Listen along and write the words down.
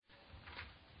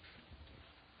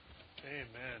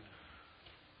Amen.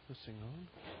 This thing on?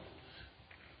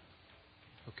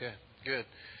 Okay, good.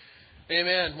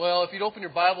 Amen. Well, if you'd open your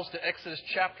Bibles to Exodus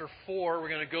chapter 4, we're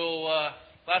going to go...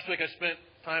 last week I spent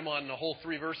time on the whole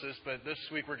 3 verses, but this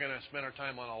week we're going to spend our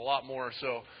time on a lot more.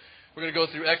 So we're going to go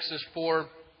through Exodus 4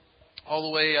 all the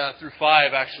way through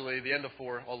 5, actually, the end of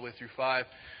 4, all the way through 5.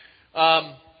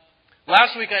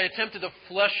 Last week I attempted to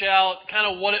flesh out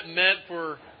kind of what it meant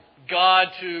for God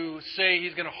to say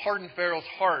He's going to harden Pharaoh's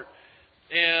heart.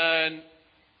 And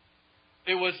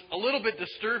it was a little bit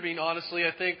disturbing, honestly.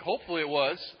 I think, hopefully it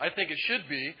was. I think it should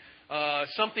be.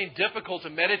 Something difficult to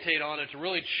meditate on and to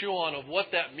really chew on of what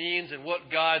that means and what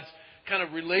God's kind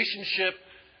of relationship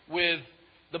with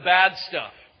the bad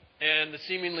stuff and the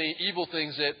seemingly evil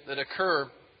things that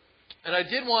occur. And I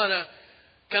did want to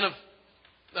kind of...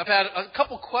 I've had a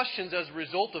couple questions as a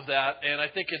result of that, and I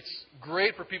think it's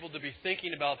great for people to be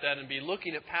thinking about that and be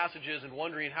looking at passages and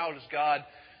wondering how does God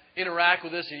interact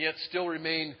with us and yet still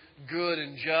remain good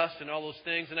and just and all those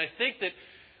things. And I think that,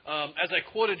 as I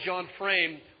quoted John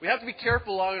Frame, we have to be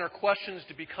careful allowing our questions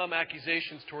to become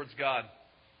accusations towards God.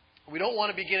 We don't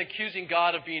want to begin accusing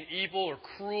God of being evil or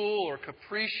cruel or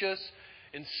capricious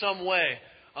in some way.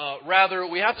 Rather,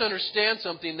 we have to understand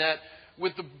something, that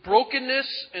with the brokenness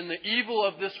and the evil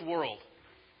of this world,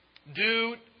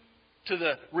 due to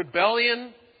the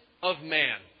rebellion of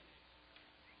man,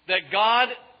 that God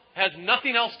has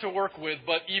nothing else to work with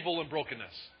but evil and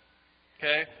brokenness.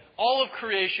 Okay? All of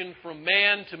creation, from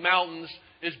man to mountains,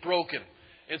 is broken.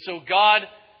 And so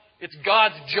it's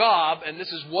God's job, and this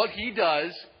is what He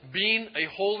does, being a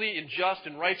holy and just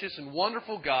and righteous and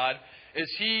wonderful God,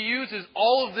 is He uses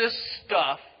all of this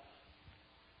stuff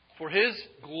for His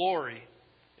glory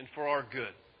and for our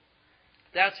good.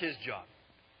 That's His job.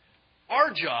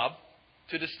 Our job,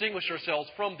 to distinguish ourselves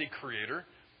from the Creator,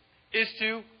 is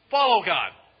to follow God.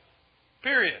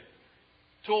 Period.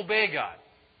 To obey God.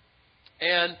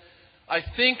 And I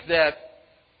think that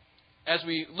as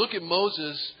we look at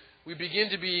Moses, we begin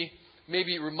to be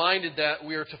maybe reminded that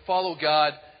we are to follow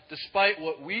God despite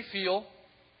what we feel.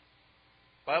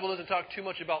 The Bible doesn't talk too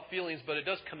much about feelings, but it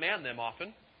does command them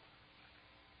often.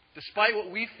 Despite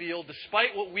what we feel,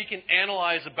 despite what we can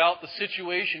analyze about the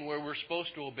situation where we're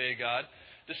supposed to obey God,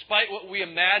 despite what we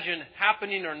imagine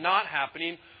happening or not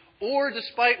happening, or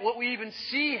despite what we even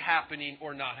see happening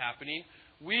or not happening,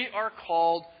 we are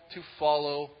called to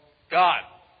follow God.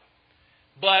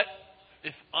 But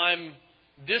if I'm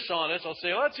dishonest, I'll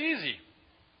say, oh, that's easy.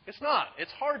 It's not.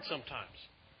 It's hard sometimes.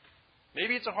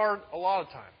 Maybe it's hard a lot of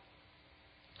time.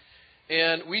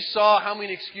 And we saw how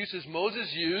many excuses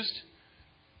Moses used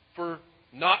for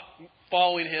not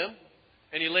following Him.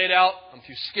 And he laid out, I'm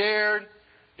too scared,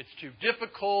 it's too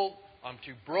difficult, I'm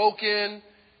too broken.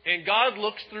 And God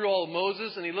looks through all of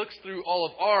Moses and He looks through all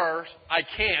of our I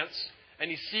can'ts,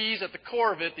 and He sees at the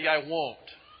core of it the I won't.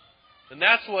 And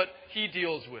that's what He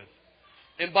deals with.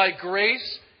 And by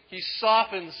grace, He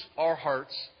softens our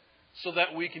hearts so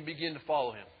that we can begin to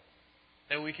follow Him.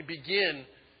 And we can begin,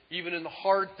 even in the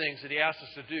hard things that He asks us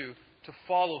to do, to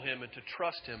follow Him and to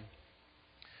trust Him.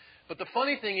 But the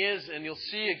funny thing is, and you'll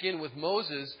see again with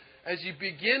Moses, as you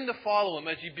begin to follow Him,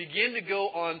 as you begin to go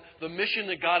on the mission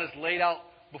that God has laid out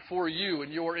before you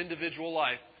in your individual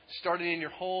life, starting in your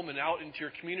home and out into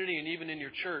your community and even in your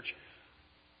church,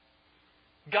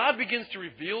 God begins to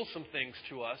reveal some things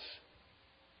to us.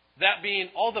 That being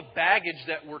all the baggage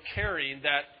that we're carrying,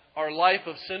 that our life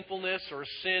of sinfulness or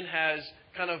sin has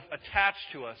kind of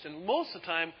attached to us. And most of the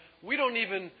time, we don't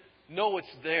even know it's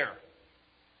there.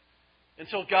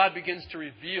 Until God begins to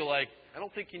reveal, like, I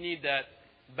don't think you need that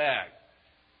bag.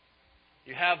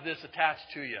 You have this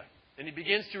attached to you. And He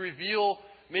begins to reveal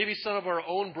maybe some of our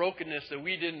own brokenness that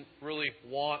we didn't really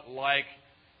want, like,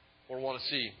 or want to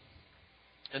see.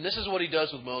 And this is what He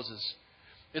does with Moses.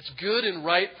 It's good and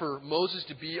right for Moses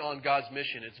to be on God's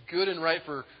mission. It's good and right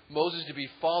for Moses to be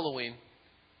following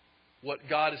what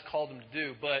God has called him to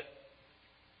do. But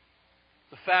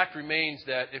the fact remains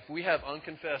that if we have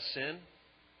unconfessed sin,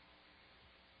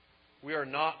 we are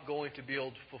not going to be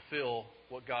able to fulfill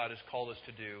what God has called us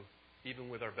to do, even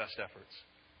with our best efforts.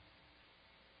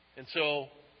 And so,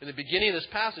 in the beginning of this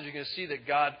passage, you're going to see that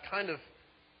God kind of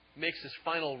makes this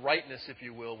final rightness, if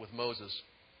you will, with Moses.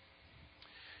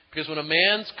 Because when a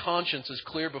man's conscience is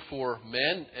clear before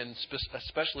men, and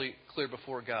especially clear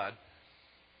before God,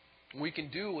 we can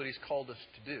do what He's called us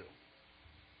to do.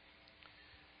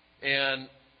 And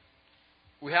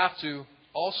we have to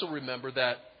also remember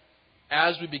that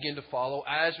as we begin to follow,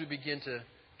 as we begin to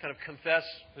kind of confess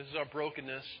this is our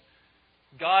brokenness,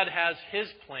 God has His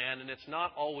plan, and it's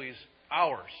not always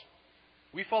ours.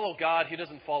 We follow God, He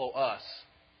doesn't follow us.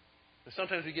 And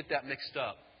sometimes we get that mixed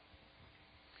up.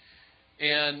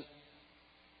 And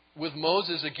with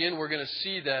Moses, again, we're going to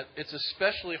see that it's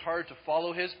especially hard to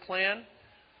follow his plan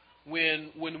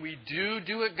when we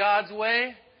do it God's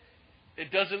way,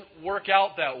 it doesn't work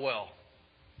out that well.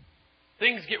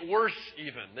 Things get worse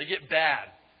even. They get bad.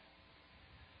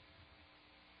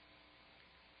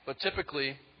 But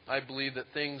typically, I believe that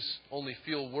things only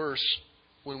feel worse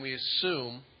when we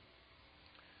assume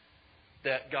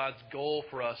that God's goal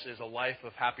for us is a life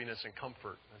of happiness and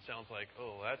comfort. It sounds like,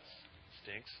 oh, that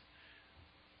stinks.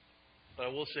 But I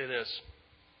will say this.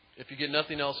 If you get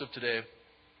nothing else of today,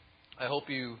 I hope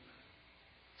you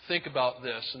think about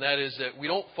this. And that is that we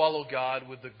don't follow God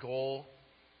with the goal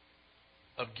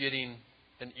of getting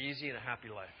an easy and a happy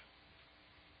life.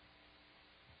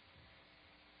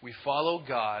 We follow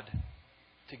God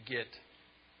to get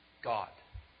God.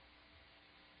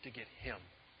 To get Him.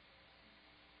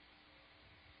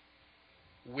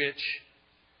 Which,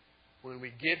 when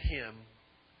we get Him,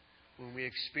 when we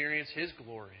experience His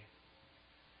glory,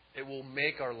 it will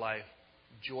make our life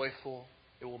joyful.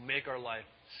 It will make our life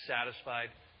satisfied,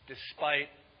 despite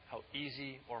how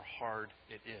easy or hard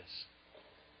it is.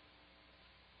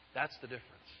 That's the difference.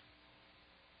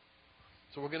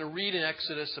 So we're going to read in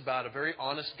Exodus about a very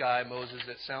honest guy, Moses,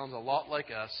 that sounds a lot like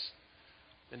us.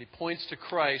 And he points to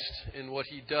Christ in what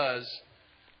he does,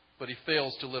 but he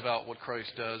fails to live out what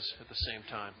Christ does at the same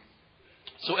time.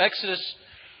 So Exodus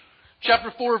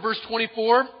chapter 4, verse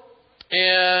 24.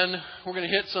 And we're going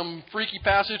to hit some freaky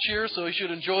passage here, so you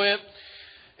should enjoy it.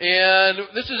 And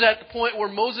this is at the point where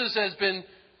Moses has been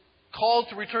called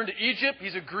to return to Egypt.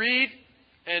 He's agreed.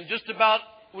 And just about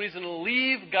when he's going to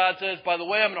leave, God says, by the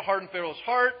way, I'm going to harden Pharaoh's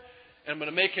heart. And I'm going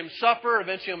to make him suffer.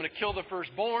 Eventually, I'm going to kill the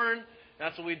firstborn.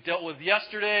 That's what we dealt with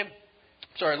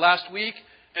last week.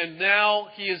 And now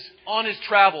he is on his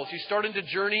travels. He's starting to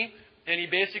journey. And he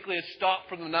basically has stopped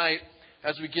for the night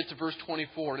as we get to verse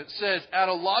 24. And it says, at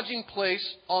a lodging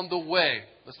place on the way,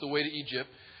 that's the way to Egypt,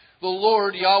 the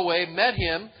Lord, Yahweh, met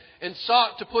him and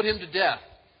sought to put him to death.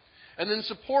 And then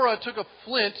Zipporah took a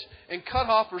flint and cut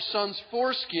off her son's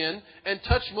foreskin and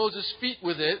touched Moses' feet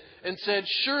with it and said,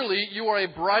 surely you are a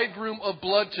bridegroom of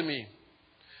blood to me.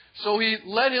 So he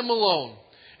let him alone.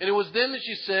 And it was then that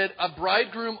she said, a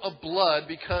bridegroom of blood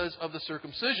because of the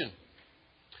circumcision.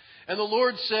 And the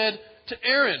Lord said to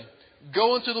Aaron,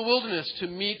 go into the wilderness to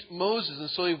meet Moses. And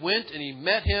so he went and he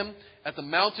met him at the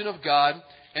mountain of God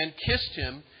and kissed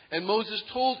him. And Moses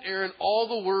told Aaron all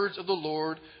the words of the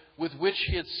Lord with which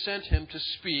he had sent him to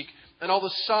speak, and all the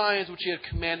signs which he had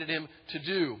commanded him to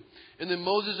do. And then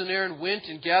Moses and Aaron went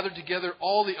and gathered together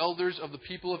all the elders of the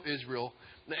people of Israel.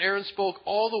 And Aaron spoke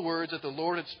all the words that the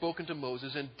Lord had spoken to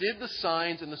Moses, and did the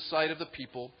signs in the sight of the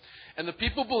people. And the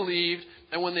people believed,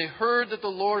 and when they heard that the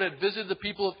Lord had visited the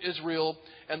people of Israel,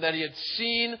 and that he had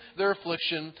seen their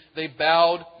affliction, they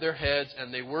bowed their heads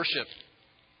and they worshipped.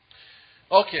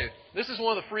 Okay, this is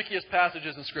one of the freakiest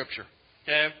passages in Scripture.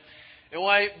 Okay?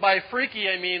 And by freaky,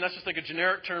 I mean that's just like a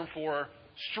generic term for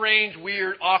strange,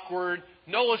 weird, awkward.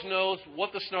 No one knows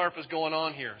what the snarf is going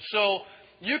on here. So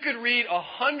you could read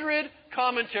 100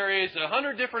 commentaries,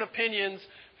 100 different opinions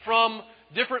from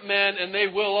different men, and they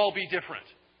will all be different.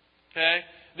 Okay?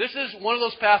 This is one of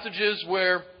those passages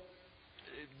where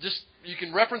just you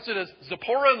can reference it as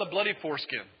Zipporah and the bloody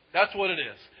foreskin. That's what it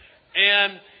is.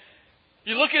 And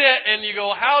you look at it and you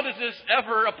go, how does this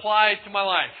ever apply to my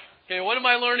life? Okay, what am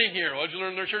I learning here? What did you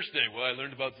learn in our church today? Well, I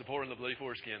learned about Zipporah and the bloody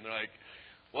foreskin. They're like,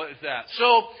 what is that?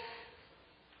 So,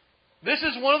 this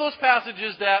is one of those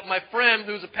passages that my friend,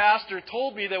 who's a pastor,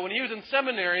 told me that when he was in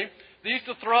seminary, they used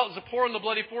to throw out Zipporah and the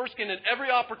bloody foreskin at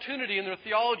every opportunity in their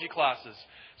theology classes.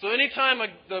 So anytime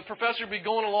the professor would be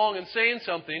going along and saying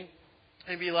something,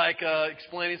 he'd be like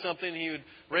explaining something, he would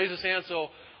raise his hand, so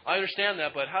I understand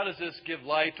that, but how does this give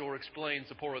light or explain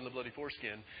Zipporah and the bloody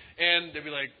foreskin? And they'd be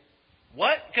like,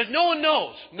 what? Because no one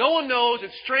knows. No one knows.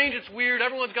 It's strange. It's weird.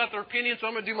 Everyone's got their opinion, so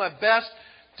I'm going to do my best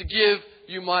to give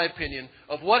you my opinion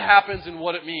of what happens and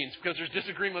what it means, because there's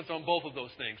disagreements on both of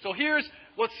those things. So here's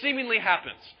what seemingly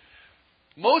happens.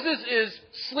 Moses is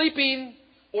sleeping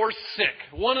or sick,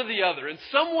 one or the other. In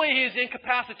some way he is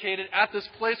incapacitated at this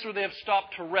place where they have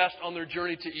stopped to rest on their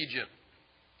journey to Egypt.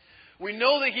 We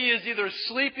know that he is either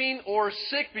sleeping or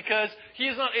sick because he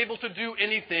is not able to do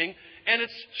anything. And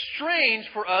it's strange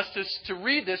for us to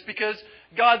read this because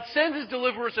God sends his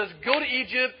deliverer, says, go to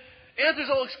Egypt, answers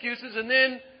all excuses, and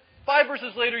then 5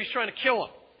 verses later he's trying to kill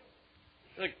him.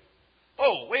 Like,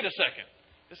 oh, wait a second.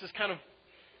 This is kind of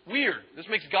weird. This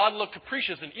makes God look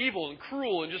capricious and evil and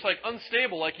cruel and just like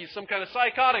unstable, like he's some kind of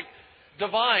psychotic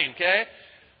divine, okay?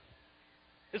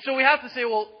 And so we have to say,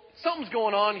 well, something's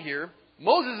going on here.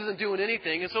 Moses isn't doing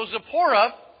anything. And so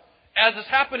Zipporah, as has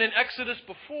happened in Exodus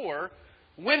before,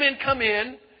 women come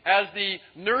in, as the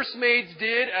nursemaids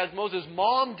did, as Moses'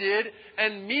 mom did,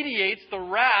 and mediates the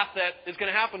wrath that is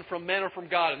going to happen from men or from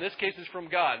God. In this case, it's from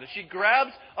God. And she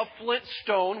grabs a flint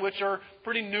stone, which are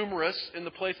pretty numerous in the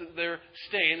place that they're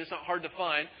staying. It's not hard to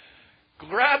find.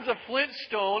 Grabs a flint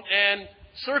stone and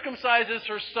circumcises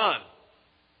her son.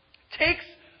 Takes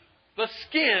the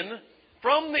skin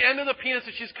from the end of the penis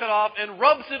that she's cut off and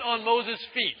rubs it on Moses'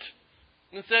 feet.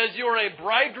 And says, "You are a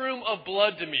bridegroom of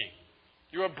blood to me.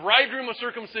 You're a bridegroom of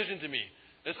circumcision to me."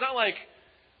 It's not like,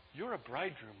 "You're a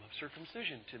bridegroom of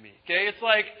circumcision to me." Okay? It's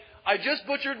like, I just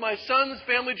butchered my son's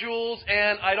family jewels,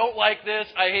 and I don't like this,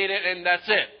 I hate it, and that's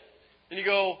it. And you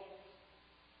go,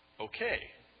 okay.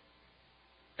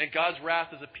 And God's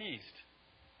wrath is appeased.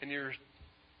 And you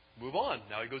move on.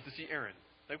 Now he goes to see Aaron.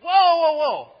 Like,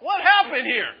 whoa. What happened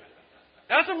here?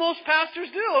 That's what most pastors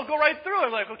do. They'll go right through it.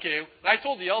 I'm like, okay. I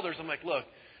told the elders, I'm like, look,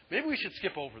 maybe we should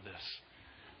skip over this.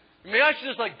 Maybe I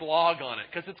should just blog on it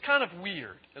because it's kind of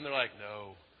weird. And they're like,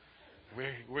 no,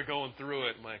 we're going through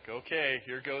it. I'm like, okay,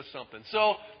 here goes something.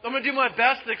 So I'm going to do my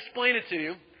best to explain it to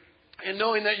you. And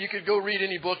knowing that you could go read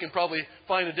any book and probably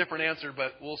find a different answer,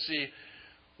 but we'll see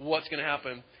what's going to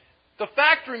happen. The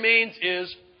fact remains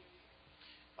is,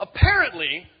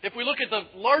 apparently, if we look at the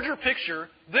larger picture,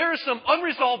 there is some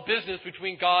unresolved business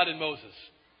between God and Moses.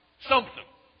 Something.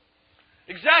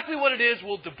 Exactly what it is,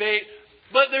 we'll debate.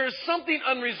 But there is something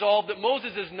unresolved that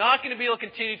Moses is not going to be able to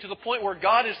continue to the point where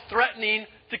God is threatening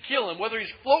to kill him. Whether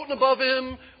he's floating above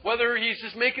him, whether he's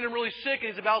just making him really sick and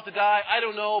he's about to die, I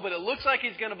don't know. But it looks like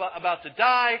he's about to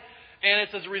die. And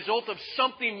it's as a result of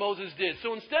something Moses did.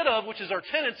 So instead of, which is our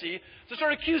tendency, to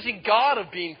start accusing God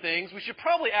of being things, we should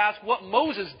probably ask what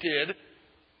Moses did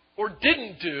or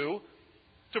didn't do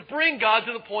to bring God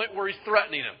to the point where he's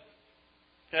threatening him.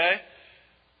 Okay?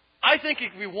 I think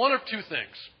it could be one of two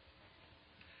things.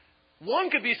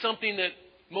 One could be something that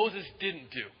Moses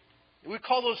didn't do. We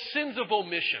call those sins of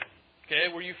omission.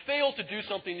 Okay? Where you failed to do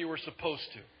something you were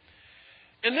supposed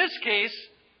to. In this case,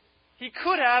 he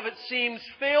could have, it seems,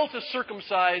 failed to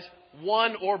circumcise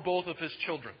one or both of his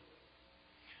children.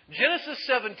 Genesis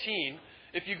 17,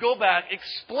 if you go back,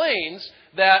 explains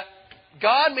that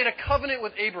God made a covenant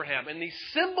with Abraham. And the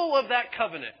symbol of that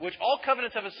covenant, which all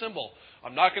covenants have a symbol.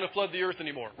 I'm not going to flood the earth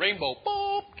anymore. Rainbow.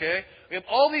 Boop. Okay? We have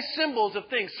all these symbols of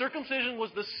things. Circumcision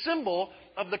was the symbol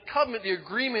of the covenant, the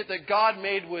agreement that God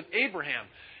made with Abraham.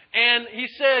 And he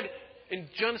said, in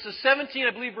Genesis 17,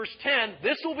 I believe verse 10,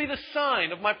 "This will be the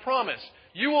sign of my promise.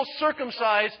 You will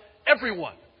circumcise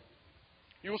everyone.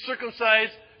 You will circumcise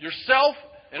yourself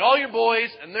and all your boys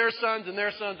and their sons and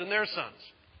their sons and their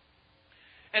sons.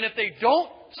 And if they don't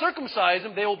circumcise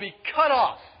them, they will be cut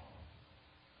off."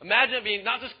 Imagine it being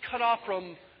not just cut off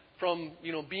from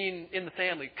being in the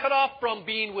family. Cut off from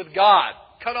being with God.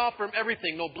 Cut off from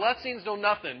everything. No blessings, no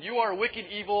nothing. You are wicked,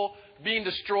 evil, being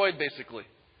destroyed, basically.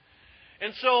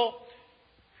 And so,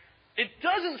 it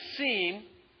doesn't seem,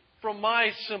 from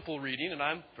my simple reading, and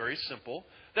I'm very simple,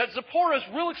 that Zipporah is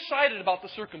real excited about the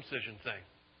circumcision thing.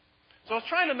 So I was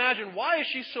trying to imagine, why is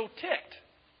she so ticked?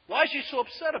 Why is she so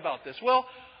upset about this? Well,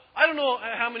 I don't know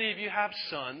how many of you have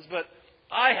sons, but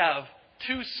I have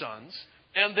 2 sons,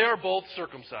 and they're both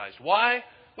circumcised. Why?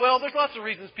 Well, there's lots of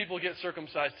reasons people get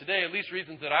circumcised today, at least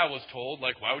reasons that I was told,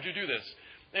 like, why would you do this?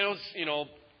 And it was,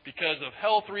 because of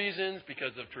health reasons,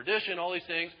 because of tradition, all these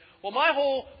things. Well, my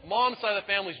whole mom's side of the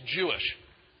family is Jewish.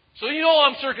 So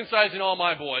I'm circumcising all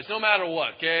my boys, no matter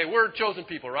what, okay? We're chosen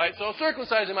people, right? So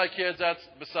circumcising my kids, that's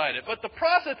beside it. But the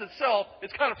process itself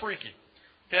is kind of freaky,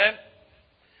 okay?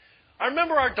 I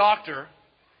remember our doctor,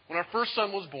 when our first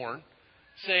son was born,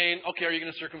 saying, "Okay, are you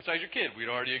going to circumcise your kid?" We'd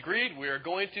already agreed, we are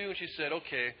going to. And she said,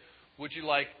 "Okay, would you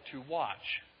like to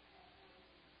watch?"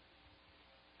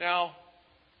 Now,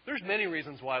 there's many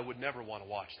reasons why I would never want to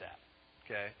watch that,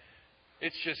 okay?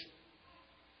 It's just,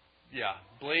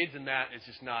 blades and that is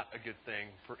just not a good thing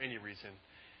for any reason.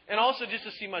 And also just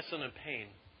to see my son in pain.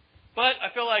 But I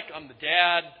feel like I'm the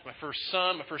dad, my first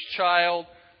son, my first child.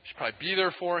 I should probably be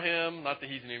there for him. Not that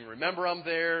he doesn't even remember I'm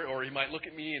there, or he might look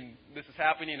at me and this is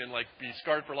happening and be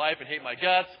scarred for life and hate my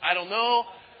guts. I don't know.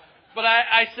 But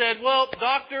I said, "Well,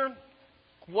 doctor,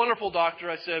 wonderful doctor,"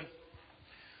 I said,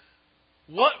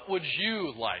 "what would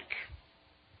you like?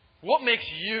 What makes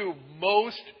you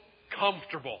most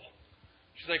comfortable?"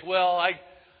 She's like, "Well,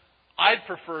 I'd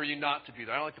prefer you not to be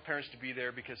there. I don't like the parents to be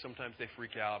there because sometimes they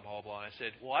freak out, blah, blah." And I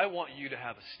said, "Well, I want you to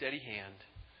have a steady hand.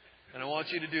 And I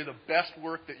want you to do the best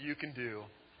work that you can do.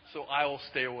 So I will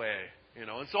stay away." And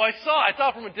so I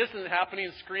saw from a distance happening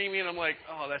and screaming. And I'm like,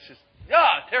 "Oh, that's just,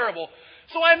 terrible."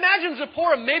 So I imagine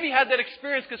Zipporah maybe had that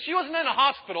experience because she wasn't in a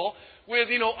hospital with,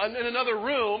 in another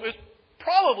room. It was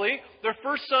probably their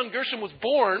first son, Gershom, was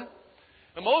born.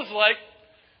 And Moses was like,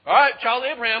 all right, child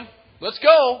of Abraham, let's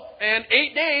go. And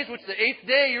 8 days, which is the 8th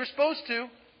day you're supposed to,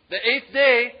 the 8th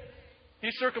day,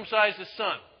 he circumcised his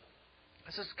son.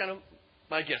 This is kind of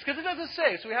my guess. Because it doesn't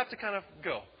say, so we have to kind of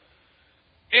go.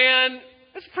 And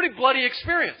it's a pretty bloody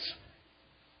experience.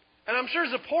 And I'm sure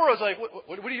Zipporah's like,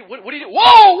 what are you doing?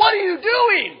 Whoa, what are you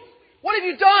doing? What have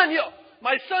you done?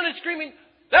 My son is screaming.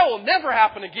 That will never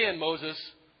happen again, Moses.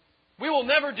 We will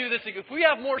never do this again. If we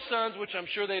have more sons, which I'm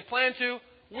sure they plan to,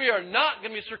 we are not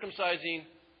going to be circumcising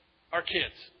our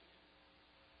kids.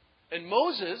 And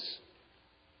Moses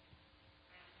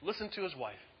listened to his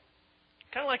wife.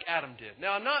 Kind of like Adam did.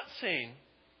 Now, I'm not saying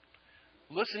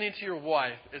listening to your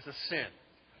wife is a sin.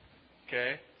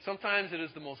 Okay? Sometimes it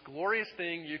is the most glorious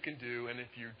thing you can do, and if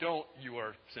you don't, you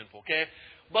are sinful. Okay?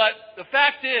 But the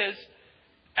fact is,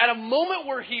 at a moment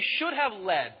where he should have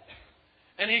led,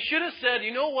 and he should have said,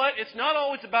 you know what? It's not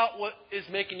always about what is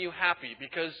making you happy,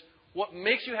 because what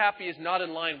makes you happy is not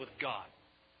in line with God.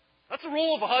 That's the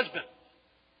role of a husband.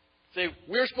 Say,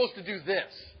 we're supposed to do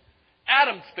this.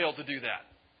 Adam failed to do that.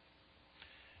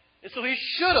 And so he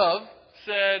should have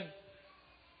said,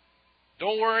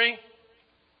 don't worry,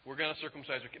 we're going to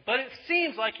circumcise your kid. But it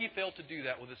seems like he failed to do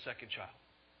that with his second child.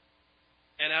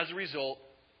 And as a result,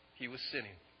 he was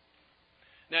sinning.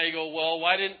 Now you go, well,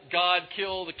 why didn't God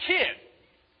kill the kid?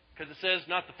 Because it says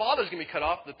not the father's going to be cut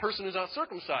off, the person who's not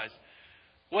circumcised.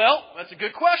 Well, that's a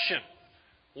good question.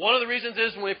 One of the reasons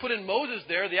is when they put in Moses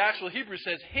there, the actual Hebrew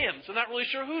says him. So not really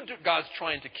sure who God's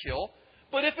trying to kill.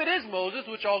 But if it is Moses,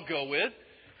 which I'll go with,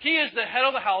 he is the head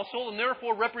of the household and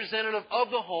therefore representative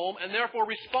of the home and therefore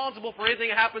responsible for anything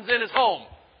that happens in his home.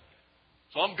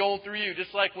 So I'm going through you.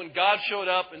 Just like when God showed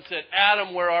up and said,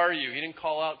 Adam, where are you? He didn't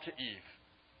call out to Eve.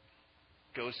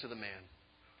 Goes to the man.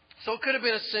 So it could have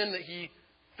been a sin that he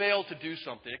failed to do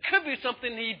something. It could be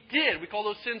something he did. We call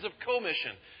those sins of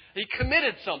commission. He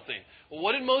committed something. Well,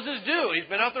 what did Moses do? He's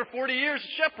been out there 40 years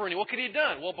shepherding. What could he have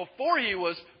done? Well, before he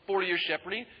was 40 years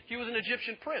shepherding, he was an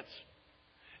Egyptian prince.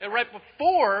 And right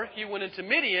before he went into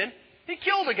Midian, he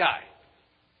killed a guy.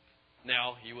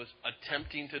 Now, he was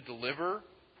attempting to deliver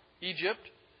Egypt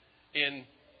in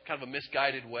kind of a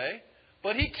misguided way.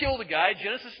 But he killed a guy.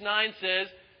 Genesis 9 says,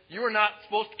 you are not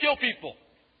supposed to kill people.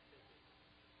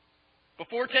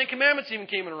 Before 10 Commandments even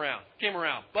came around.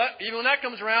 But even when that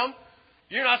comes around,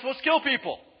 you're not supposed to kill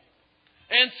people.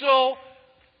 And so,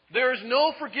 there is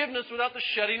no forgiveness without the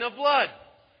shedding of blood.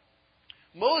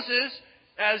 Moses,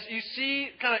 as you see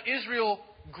kind of Israel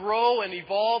grow and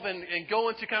evolve and go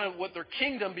into kind of what their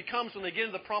kingdom becomes when they get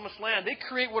into the promised land, they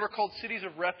create what are called cities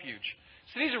of refuge.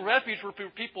 Cities of refuge were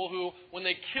people who, when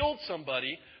they killed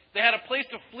somebody, they had a place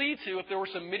to flee to if there were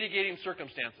some mitigating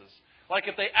circumstances. Like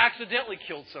if they accidentally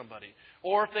killed somebody,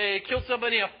 or if they killed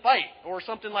somebody in a fight, or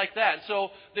something like that. So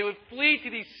they would flee to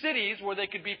these cities where they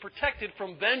could be protected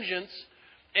from vengeance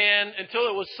and until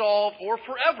it was solved or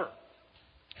forever.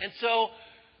 And so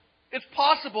it's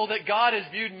possible that God has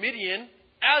viewed Midian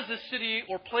as a city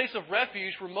or place of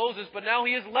refuge for Moses, but now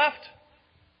he has left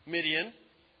Midian,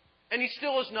 and he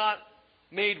still has not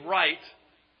made right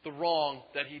the wrong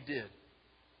that he did.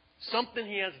 Something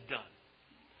he has done.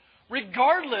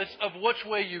 Regardless of which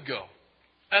way you go,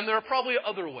 and there are probably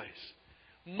other ways,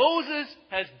 Moses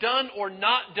has done or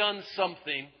not done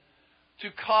something to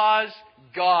cause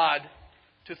God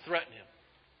to threaten him.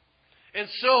 And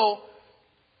so,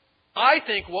 I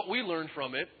think what we learn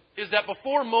from it is that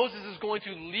before Moses is going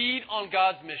to lead on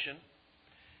God's mission,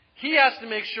 he has to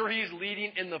make sure he's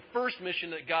leading in the first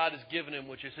mission that God has given him,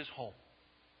 which is his home.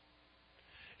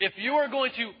 If you are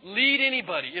going to lead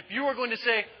anybody, if you are going to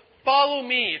say, follow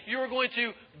me, if you are going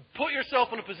to put yourself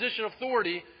in a position of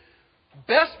authority,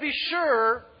 best be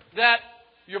sure that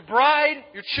your bride,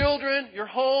 your children, your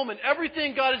home, and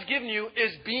everything God has given you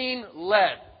is being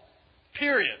led.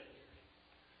 Period.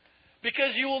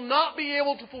 Because you will not be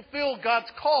able to fulfill God's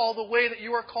call the way that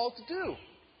you are called to do.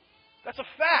 That's a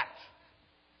fact.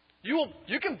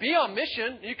 You can be on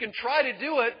mission, you can try to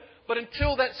do it, but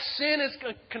until that sin is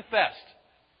confessed,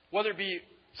 whether it be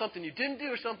something you didn't do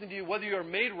or something to you, whether you are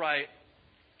made right,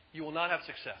 you will not have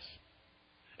success.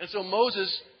 And so Moses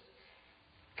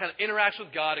kind of interacts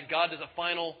with God, and God does a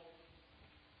final,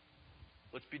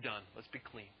 let's be done, let's be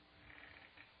clean.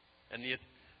 And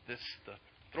the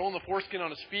throwing the foreskin on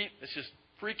his feet, it's just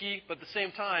freaky, but at the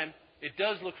same time, it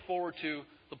does look forward to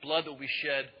the blood that will be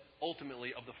shed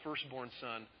ultimately of the firstborn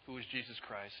son, who is Jesus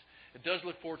Christ. It does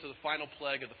look forward to the final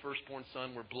plague of the firstborn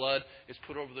son, where blood is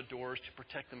put over the doors to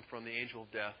protect them from the angel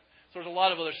of death. So there's a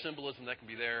lot of other symbolism that can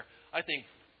be there. I think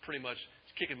pretty much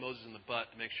it's kicking Moses in the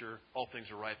butt to make sure all things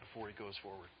are right before he goes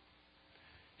forward.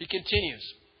 He continues.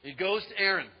 He goes to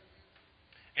Aaron.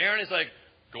 Aaron is like,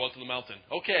 go out to the mountain.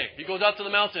 Okay, he goes out to the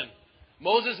mountain.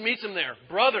 Moses meets him there.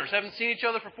 Brothers, haven't seen each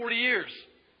other for 40 years.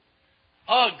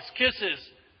 Hugs, kisses.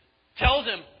 Tells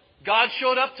him, God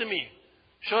showed up to me.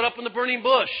 Showed up in the burning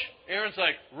bush. Aaron's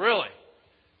like, really?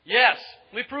 Yes.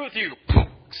 Let me prove it to you.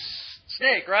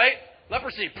 Snake, right?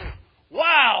 Leprosy.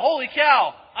 Wow, holy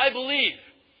cow. I believe.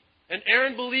 And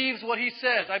Aaron believes what he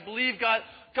says. I believe God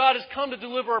has come to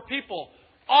deliver our people.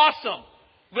 Awesome.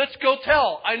 Let's go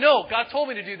tell. I know. God told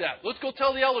me to do that. Let's go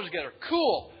tell the elders together.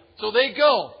 Cool. So they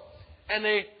go. And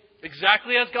they,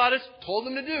 exactly as God has told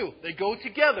them to do, they go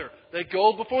together. They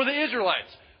go before the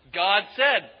Israelites. God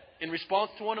said, in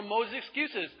response to one of Moses'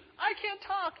 excuses, I can't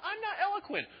talk. I'm not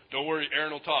eloquent. Don't worry,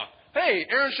 Aaron will talk. Hey,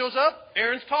 Aaron shows up.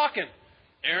 Aaron's talking.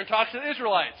 Aaron talks to the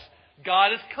Israelites.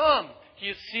 God has come. He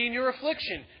has seen your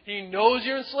affliction. He knows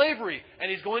you're in slavery. And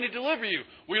He's going to deliver you.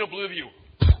 We don't believe you.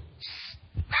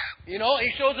 You know,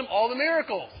 He shows them all the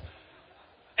miracles.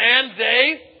 And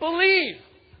they believe.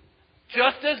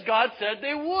 Just as God said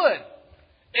they would.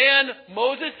 And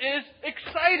Moses is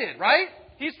excited, right?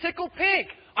 He's tickled pink.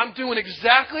 I'm doing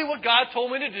exactly what God told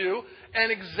me to do.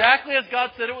 And exactly as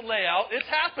God said it would lay out, it's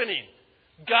happening.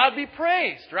 God be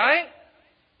praised, right?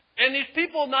 And these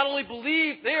people not only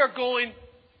believe, they are going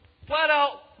flat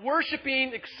out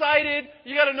worshiping, excited.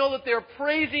 You got to know that they're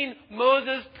praising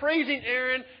Moses, praising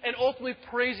Aaron, and ultimately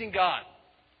praising God.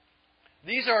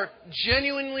 These are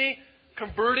genuinely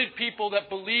converted people that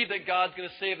believe that God's going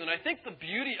to save them. And I think the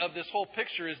beauty of this whole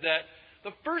picture is that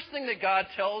the first thing that God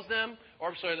tells them,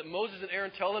 that Moses and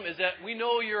Aaron tell them, is that we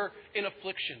know you're in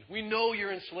affliction. We know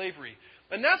you're in slavery.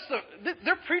 And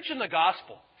they're preaching the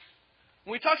gospel.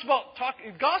 When we talk about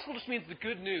gospel just means the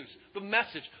good news, the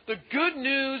message, the good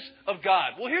news of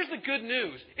God. Well, here's the good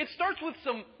news. It starts with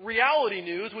some reality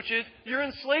news, which is you're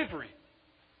in slavery.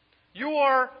 You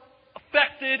are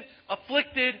affected,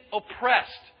 afflicted, oppressed.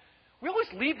 We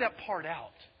always leave that part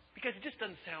out because it just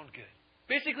doesn't sound good.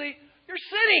 Basically, you're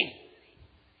sinning.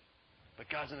 But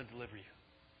God's going to deliver you.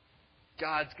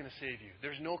 God's going to save you.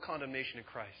 There's no condemnation in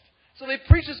Christ. So they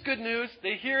preach this good news.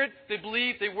 They hear it. They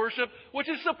believe. They worship. Which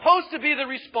is supposed to be the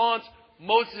response.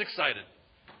 Moses excited.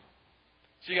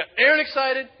 So you got Aaron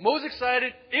excited. Moses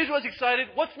excited. Israel's excited.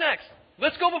 What's next?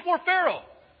 Let's go before Pharaoh.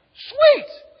 Sweet!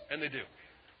 And they do.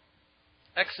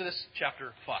 Exodus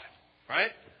chapter 5.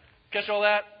 Right? Catch all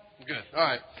that? Good. All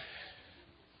right.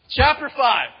 Chapter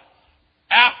 5.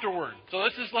 Afterward. So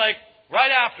this is like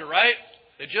right after, right?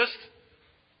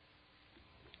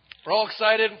 We're all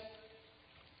excited.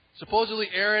 Supposedly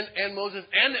Aaron and Moses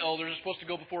and the elders are supposed to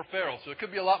go before Pharaoh. So it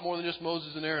could be a lot more than just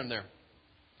Moses and Aaron there.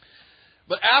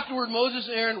 But afterward, Moses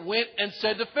and Aaron went and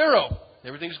said to Pharaoh,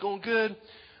 everything's going good.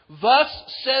 Thus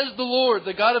says the Lord,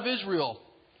 the God of Israel,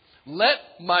 let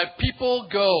my people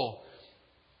go,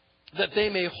 that they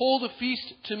may hold a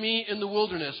feast to me in the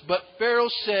wilderness. But Pharaoh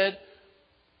said,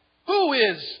 who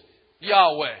is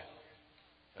Yahweh?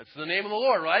 That's the name of the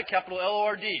Lord, right? Capital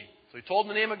L-O-R-D. So he told him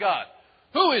the name of God.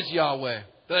 Who is Yahweh,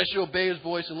 that I should obey His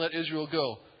voice and let Israel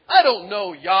go? I don't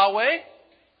know Yahweh.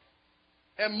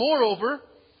 And moreover,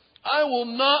 I will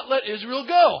not let Israel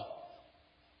go.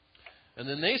 And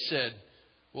then they said,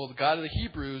 well, the God of the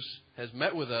Hebrews has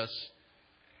met with us.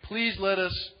 Please let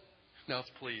us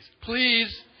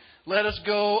let us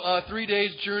go 3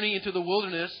 days' journey into the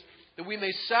wilderness, that we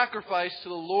may sacrifice to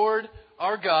the Lord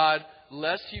our God,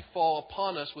 lest He fall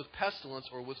upon us with pestilence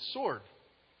or with sword.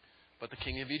 But the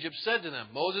king of Egypt said to them,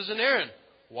 Moses and Aaron,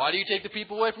 why do you take the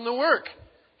people away from the work?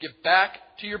 Get back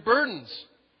to your burdens.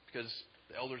 Because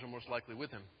the elders are most likely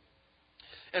with him.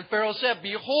 And Pharaoh said,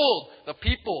 behold, the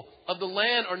people of the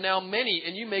land are now many,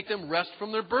 and you make them rest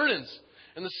from their burdens.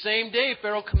 And the same day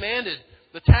Pharaoh commanded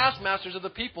the taskmasters of the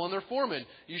people and their foremen,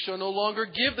 you shall no longer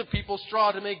give the people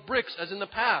straw to make bricks as in the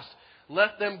past.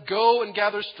 Let them go and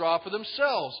gather straw for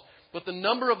themselves. But the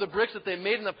number of the bricks that they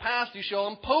made in the past you shall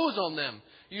impose on them.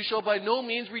 You shall by no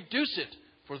means reduce it,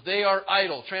 for they are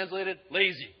idle. Translated,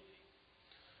 lazy.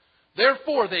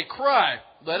 Therefore they cry,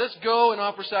 let us go and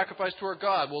offer sacrifice to our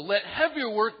God. Well, let heavier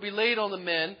work be laid on the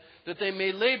men, that they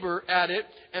may labor at it,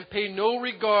 and pay no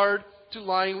regard to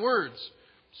lying words.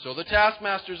 So the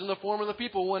taskmasters and the foreman of the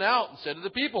people went out and said to the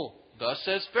people, thus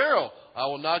says Pharaoh, I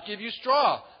will not give you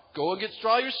straw. Go and get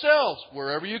straw yourselves,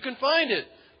 wherever you can find it.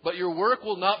 But your work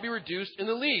will not be reduced in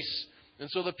the least. And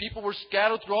so the people were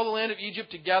scattered through all the land of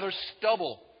Egypt to gather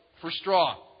stubble for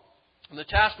straw. And the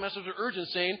taskmasters were urgent,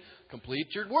 saying, complete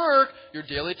your work, your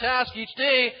daily task each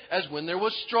day, as when there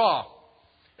was straw.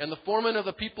 And the foremen of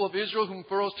the people of Israel, whom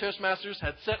Pharaoh's taskmasters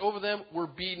had set over them, were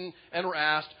beaten and were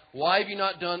asked, "Why have you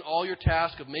not done all your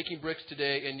task of making bricks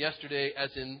today and yesterday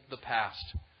as in the past?"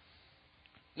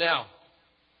 Now,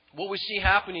 what we see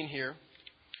happening here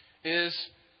is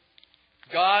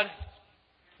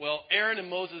Aaron and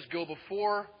Moses go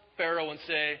before Pharaoh and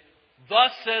say,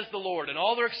 "Thus says the Lord." And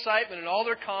all their excitement and all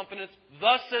their confidence,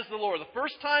 "Thus says the Lord." The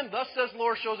first time "Thus says the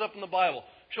Lord" shows up in the Bible.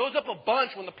 Shows up a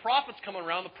bunch when the prophets come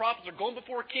around. The prophets are going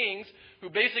before kings who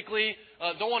basically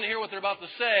don't want to hear what they're about to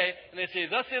say. And they say,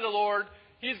 "Thus says the Lord,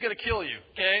 He's going to kill you."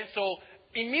 Okay? So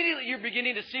immediately you're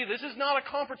beginning to see this is not a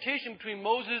confrontation between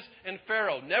Moses and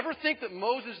Pharaoh. Never think that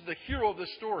Moses is the hero of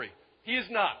this story. He is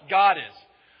not. God is.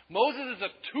 Moses is a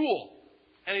tool.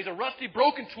 And he's a rusty,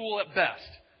 broken tool at best.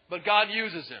 But God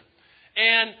uses him.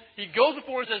 And he goes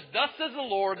before and says, "Thus says the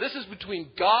Lord." This is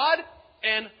between God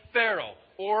and Pharaoh.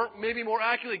 Or maybe more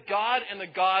accurately, God and the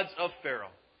gods of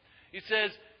Pharaoh. He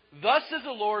says, "Thus says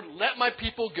the Lord, let my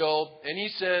people go." And he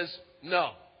says,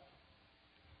 "No.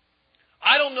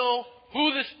 I don't know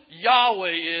who this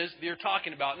Yahweh is that you're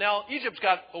talking about." Now, Egypt's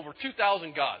got over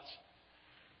 2,000 gods.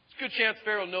 It's a good chance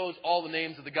Pharaoh knows all the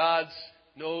names of the gods,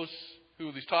 knows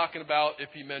who he's talking about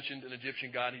if he mentioned an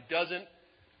Egyptian god. He doesn't.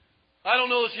 "I don't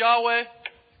know this Yahweh."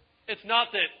 It's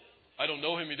not that I don't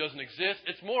know him, he doesn't exist.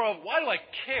 It's more of, why do I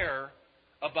care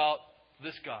about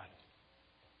this God?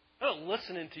 I don't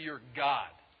listen into your God.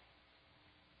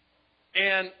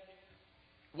 And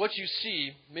what you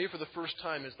see, maybe for the first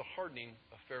time, is the hardening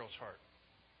of Pharaoh's heart.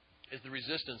 Is the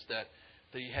resistance that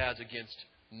he has against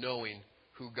knowing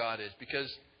who God is.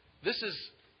 Because this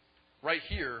is, right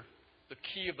here, the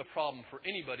key of the problem for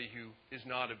anybody who is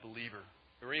not a believer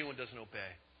or anyone who doesn't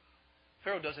obey.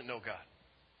 Pharaoh doesn't know God.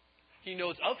 He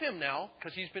knows of Him now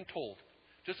because he's been told.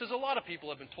 Just as a lot of people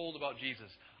have been told about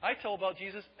Jesus. I tell about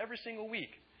Jesus every single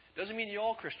week. Doesn't mean you're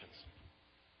all Christians.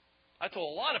 I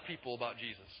told a lot of people about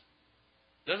Jesus.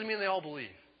 Doesn't mean they all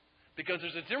believe. Because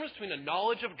there's a difference between a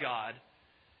knowledge of God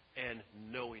and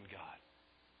knowing God.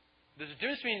 There's a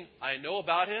difference between I know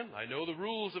about Him, I know the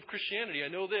rules of Christianity, I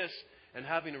know this, and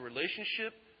having a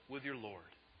relationship with your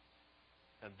Lord.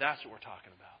 And that's what we're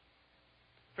talking about.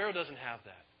 Pharaoh doesn't have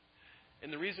that.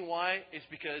 And the reason why is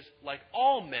because, like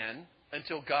all men,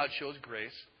 until God shows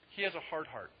grace, he has a hard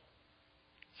heart.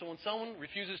 So when someone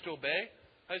refuses to obey,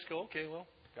 I just go, "Okay, well,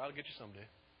 God will get you someday."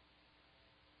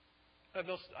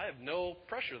 I have no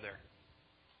pressure there.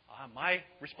 My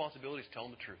responsibility is to tell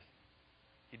him the truth.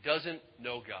 He doesn't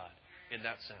know God in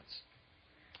that sense.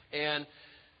 And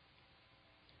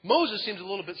Moses seems a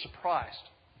little bit surprised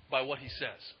by what he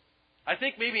says. I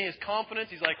think maybe in his confidence,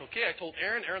 he's like, "Okay, I told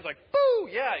Aaron." Aaron's like, "Boo,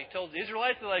 yeah." He tells the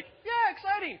Israelites, they're like, "Yeah,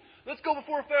 exciting. Let's go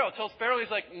before Pharaoh." Tells Pharaoh, he's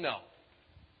like, No,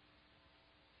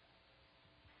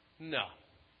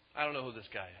 I don't know who this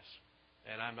guy is.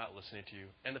 And I'm not listening to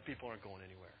you. And the people aren't going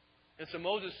anywhere. And so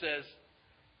Moses says,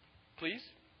 please,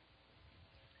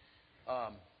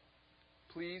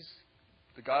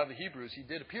 the God of the Hebrews, He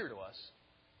did appear to us.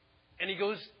 And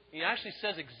he actually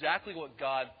says exactly what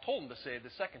God told him to say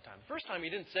the second time. The first time he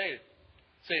didn't say,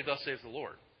 "Thus says the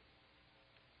Lord."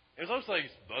 It was almost like,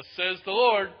 "Thus says the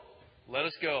Lord, let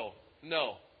us go."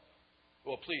 No.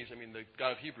 Well, please, the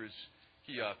God of Hebrews,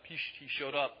 He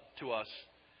showed up to us.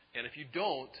 And if you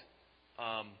don't,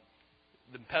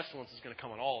 the pestilence is going to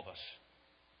come on all of us.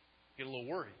 Get a little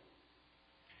worried.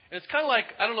 And it's kind of like,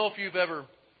 I don't know if you've ever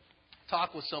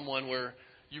talked with someone where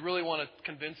you really want to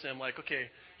convince them, like,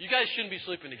 "Okay, you guys shouldn't be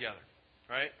sleeping together."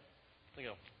 Right? They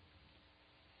go,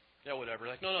 "Yeah, whatever."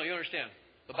 Like, no, you don't understand.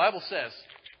 The Bible says,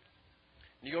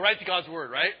 and you go right to God's Word,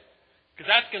 right? Because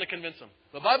that's going to convince them.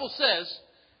 The Bible says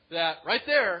that right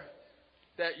there,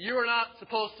 that you are not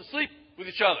supposed to sleep with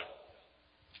each other.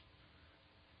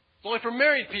 It's only for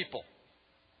married people.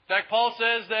 In fact, Paul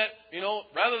says that,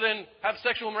 rather than have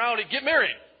sexual immorality, get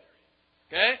married.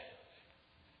 Okay?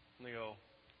 And they go,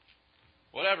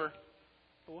 "Whatever."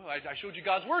 Well, I showed you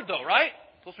God's Word, though, right?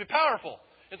 It's supposed to be powerful.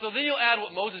 And so then you'll add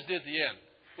what Moses did at the end,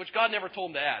 which God never told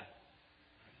him to add.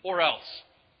 Or else.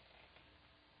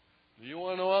 You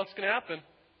want to know what's going to happen?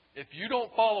 If you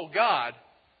don't follow God,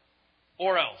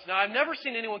 or else. Now, I've never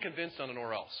seen anyone convinced on an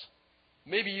or else.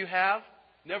 Maybe you have.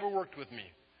 Never worked with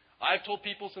me. I've told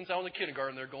people since I was in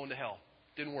kindergarten they're going to hell.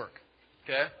 Didn't work.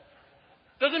 Okay?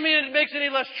 Doesn't mean it makes it any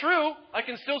less true. I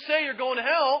can still say you're going to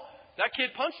hell. That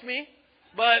kid punched me.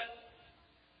 But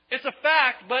it's a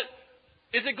fact. But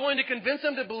is it going to convince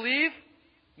them to believe?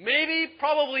 Maybe.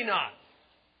 Probably not.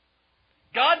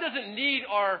 God doesn't need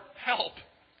our help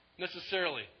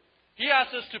necessarily. He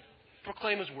asks us to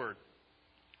proclaim His Word.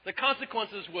 The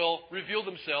consequences will reveal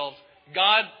themselves.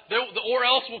 The or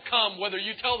else will come whether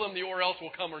you tell them the or else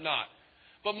will come or not.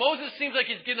 But Moses seems like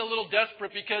he's getting a little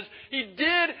desperate because he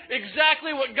did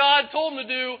exactly what God told him to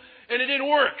do, and it didn't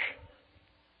work.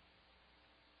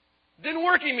 Didn't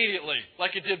work immediately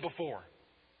like it did before.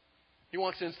 He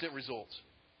wants instant results.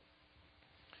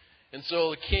 And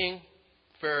so the king,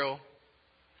 Pharaoh,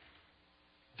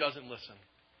 doesn't listen,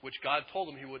 which God told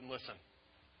him he wouldn't listen.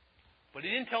 But he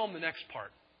didn't tell him the next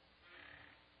part.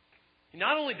 He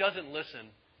not only doesn't listen,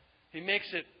 he makes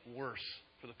it worse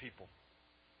for the people.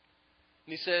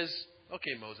 And he says,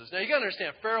 okay, Moses. Now you got to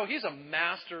understand, Pharaoh, he's a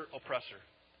master oppressor.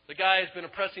 The guy has been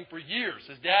oppressing for years.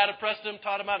 His dad oppressed him,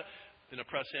 taught him how to, didn't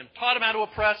oppress him, taught him how to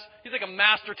oppress. He's like a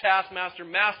master taskmaster,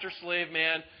 master slave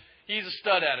man. He's a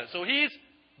stud at it. So he's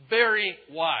very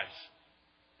wise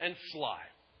and sly.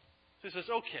 So he says,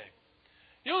 okay.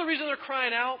 You know the reason they're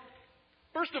crying out?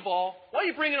 First of all, why are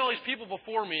you bringing all these people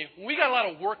before me when we got a lot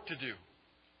of work to do?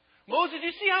 Moses,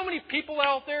 you see how many people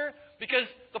out there? Because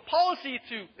the policy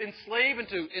to enslave and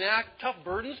to enact tough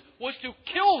burdens was to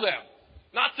kill them,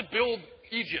 not to build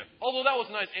Egypt. Although that was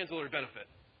a nice ancillary benefit.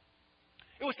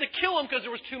 It was to kill them because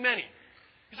there was too many.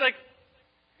 He's like,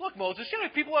 look, Moses, you know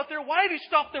people out there, why have you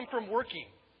stopped them from working?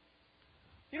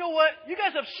 You know what? You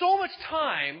guys have so much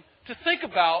time to think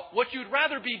about what you'd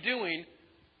rather be doing.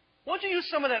 Why don't you use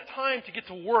some of that time to get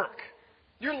to work?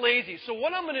 You're lazy. So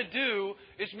what I'm going to do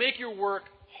is make your work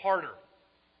harder.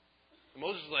 And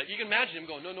Moses is like, you can imagine him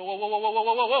going, no,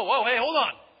 whoa, hey, hold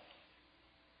on.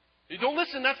 You don't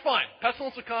listen, that's fine.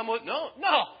 Pestilence will come with, no.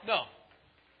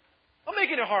 I'm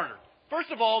making it harder.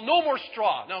 First of all, no more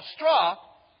straw. Now,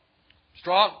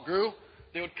 straw grew.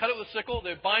 They would cut it with a sickle.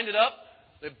 They'd bind it up.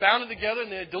 They'd bound it together,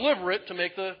 and they'd deliver it to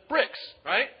make the bricks,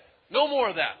 right? No more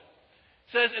of that.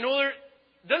 It says,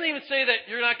 it doesn't even say that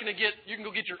you can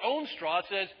go get your own straw. It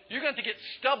says you're going to have to get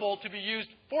stubble to be used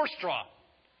for straw.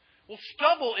 Well,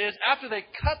 stubble is, after they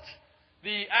cut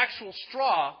the actual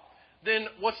straw, then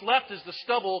what's left is the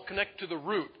stubble connected to the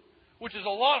root, which is a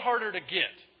lot harder to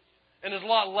get, and there's a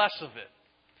lot less of it.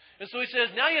 And so he says,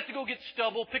 now you have to go get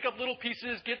stubble, pick up little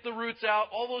pieces, get the roots out,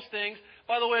 all those things.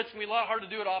 By the way, it's going to be a lot harder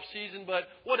to do it off-season, but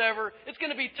whatever. It's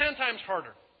going to be 10 times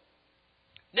harder.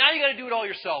 Now you got to do it all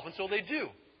yourself, and so they do.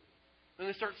 And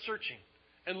they start searching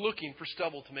and looking for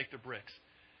stubble to make their bricks.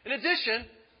 In addition,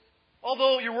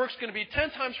 although your work's going to be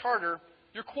 10 times harder,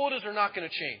 your quotas are not going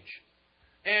to change.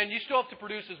 And you still have to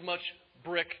produce as much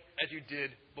brick as you did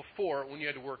before when you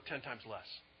had to work 10 times less.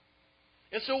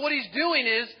 And so what he's doing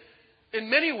is, in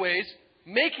many ways,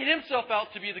 making himself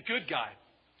out to be the good guy.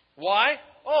 Why?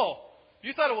 Oh,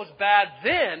 you thought it was bad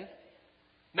then.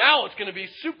 Now it's going to be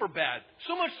super bad.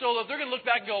 So much so that they're going to look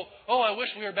back and go, oh, I wish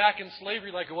we were back in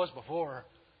slavery like it was before.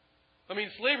 I mean,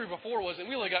 slavery before wasn't,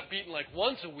 we only got beaten like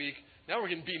once a week. Now we're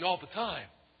getting beaten all the time.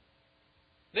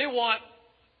 They want,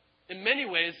 in many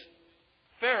ways,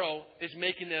 Pharaoh is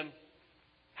making them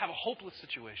have a hopeless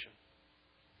situation.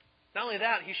 Not only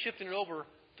that, he's shifting it over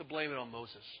to blame it on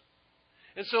Moses.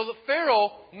 And so the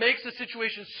Pharaoh makes the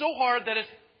situation so hard that it's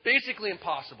basically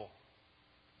impossible.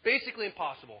 Basically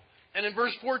impossible. And in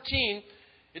verse 14,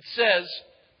 it says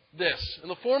this.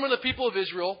 And the foreman of the people of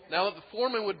Israel, now that the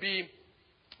foreman would be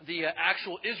the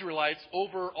actual Israelites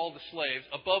over all the slaves,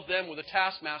 above them were the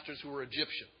taskmasters who were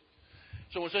Egyptian.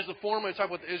 So when it says the foreman, it's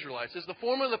talking about the Israelites. It says the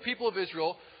foreman of the people of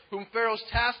Israel, whom Pharaoh's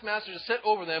taskmasters had set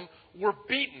over them, were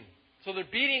beaten. So they're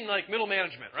beating like middle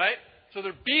management, right? So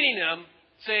they're beating them,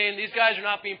 saying these guys are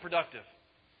not being productive.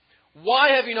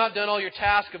 Why have you not done all your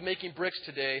task of making bricks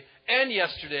today and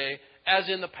yesterday as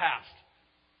in the past?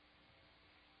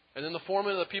 And then the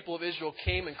foreman of the people of Israel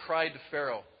came and cried to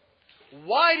Pharaoh,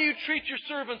 why do you treat your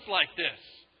servants like this?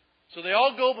 So they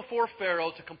all go before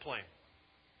Pharaoh to complain.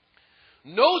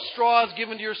 No straw is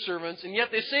given to your servants, and yet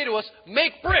they say to us,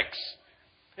 make bricks.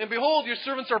 And behold, your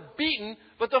servants are beaten,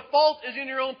 but the fault is in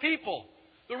your own people.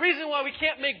 The reason why we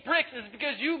can't make bricks is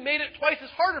because you made it twice as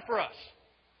harder for us.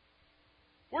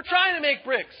 We're trying to make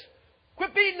bricks.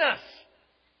 Quit beating us.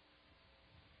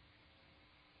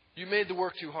 You made the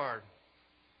work too hard.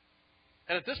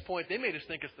 And at this point, they may just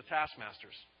think it's the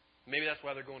taskmasters. Maybe that's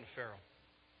why they're going to Pharaoh.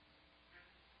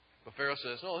 But Pharaoh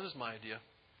says, no, this is my idea.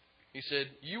 He said,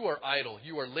 you are idle.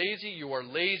 You are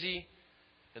lazy.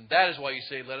 And that is why you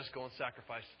say, let us go and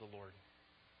sacrifice to the Lord.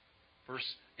 Verse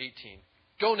 18.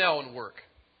 Go now and work.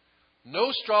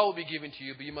 No straw will be given to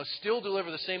you, but you must still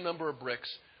deliver the same number of bricks.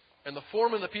 And the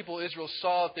foreman of the people of Israel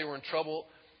saw that they were in trouble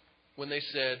when they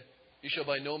said, you shall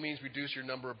by no means reduce your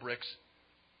number of bricks,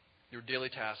 your daily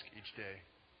task each day.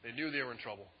 They knew they were in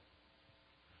trouble.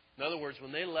 In other words,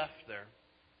 when they left there,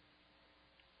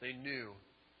 they knew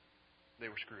they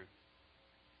were screwed.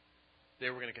 They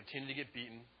were going to continue to get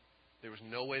beaten. There was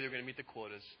no way they were going to meet the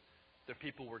quotas. Their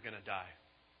people were going to die.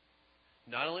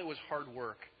 Not only was hard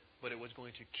work, but it was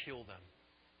going to kill them.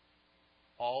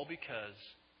 All because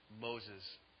Moses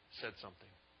said something.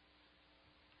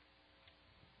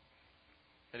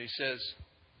 And he says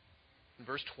in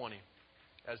verse 20,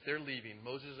 as they're leaving,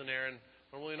 Moses and Aaron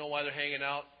don't really know why they're hanging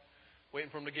out,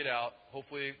 waiting for them to get out,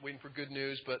 hopefully waiting for good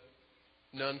news, but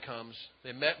none comes.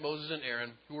 They met Moses and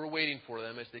Aaron, who were waiting for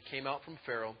them as they came out from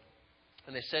Pharaoh,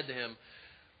 and they said to him,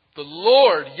 the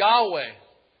Lord, Yahweh,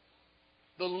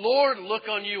 the Lord look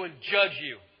on you and judge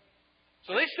you.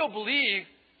 So they still believe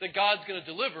that God's going to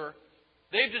deliver.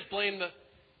 They've just blamed the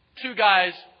two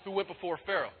guys who went before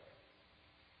Pharaoh.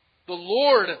 The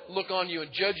Lord look on you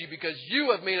and judge you because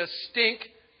you have made us stink,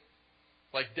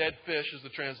 like dead fish is the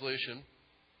translation,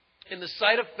 in the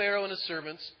sight of Pharaoh and his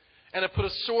servants, and have put a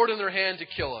sword in their hand to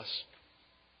kill us.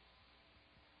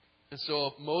 And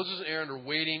so Moses and Aaron are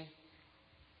waiting,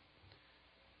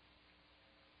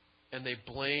 and they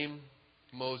blame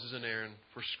Moses and Aaron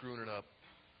for screwing it up.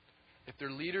 If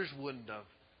their leaders wouldn't have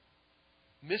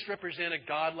misrepresented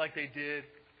God like they did,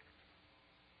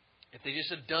 if they just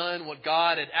had done what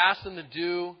God had asked them to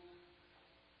do,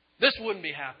 this wouldn't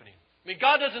be happening. I mean,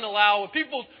 God doesn't allow,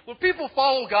 when people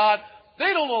follow God, He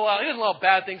doesn't allow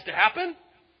bad things to happen.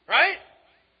 Right?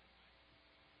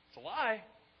 It's a lie.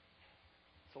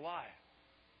 It's a lie.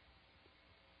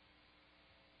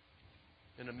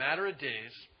 In a matter of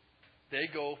days, they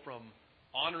go from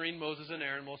honoring Moses and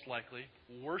Aaron, most likely,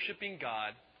 worshiping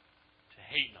God, to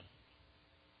hating them.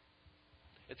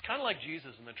 It's kind of like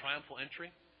Jesus in the triumphal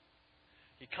entry.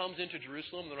 He comes into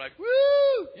Jerusalem and they're like,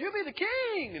 woo, you be the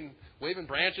king, and waving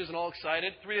branches and all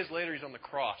excited. 3 days later, he's on the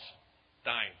cross,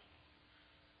 dying.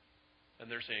 And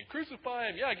they're saying, crucify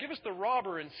him. Yeah, give us the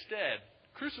robber instead.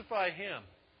 Crucify him.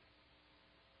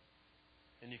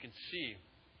 And you can see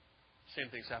same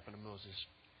things happen to Moses.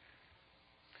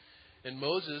 And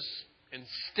Moses,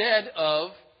 instead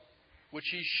of, which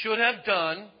he should have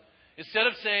done, instead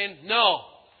of saying, no,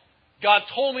 God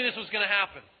told me this was going to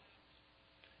happen.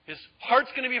 His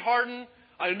heart's going to be hardened.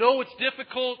 I know it's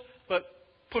difficult, but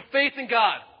put faith in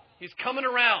God. He's coming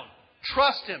around.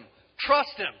 Trust Him.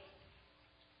 Trust Him.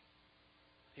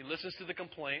 He listens to the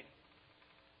complaint,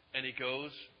 and he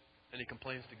goes and he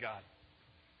complains to God.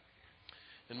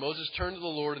 And Moses turned to the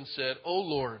Lord and said, O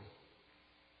Lord,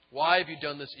 why have you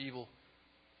done this evil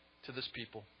to this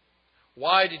people?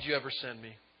 Why did you ever send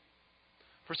me?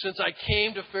 For since I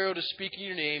came to Pharaoh to speak in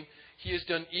your name, he has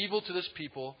done evil to this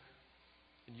people,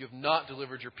 and you have not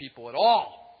delivered your people at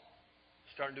all.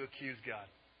 Starting to accuse God.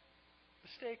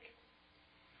 Mistake.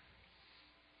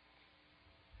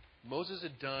 Moses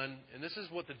had done, and this is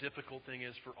what the difficult thing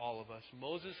is for all of us.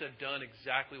 Moses had done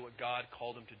exactly what God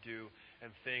called him to do,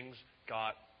 and things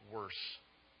got worse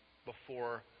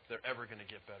before they're ever going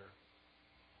to get better.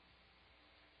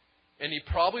 And he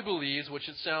probably believes, which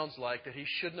it sounds like, that he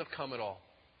shouldn't have come at all.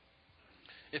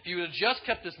 If he would have just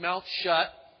kept his mouth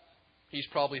shut, he's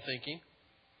probably thinking,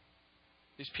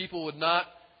 these people would not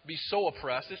be so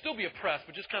oppressed. They'd still be oppressed,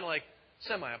 but just kind of like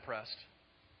semi-oppressed.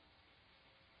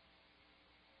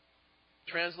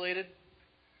 Translated,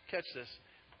 catch this.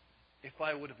 If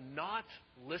I would have not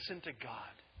listened to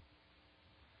God,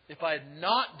 if I had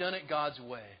not done it God's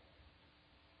way,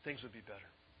 things would be better.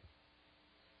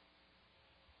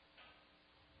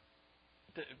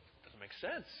 It doesn't make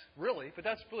sense, really, but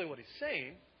that's really what he's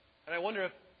saying. And I wonder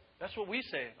if that's what we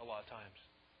say a lot of times.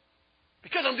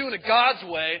 Because I'm doing it God's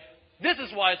way, this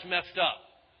is why it's messed up.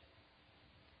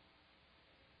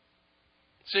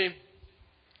 See,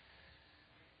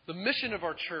 the mission of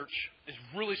our church is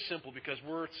really simple because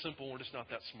we're simple and we're just not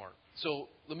that smart. So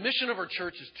the mission of our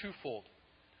church is twofold.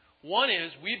 One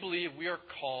is we believe we are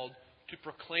called to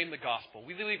proclaim the gospel.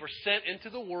 We believe we're sent into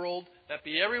the world, that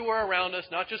be everywhere around us,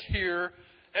 not just here,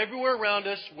 everywhere around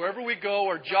us, wherever we go,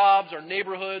 our jobs, our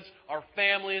neighborhoods, our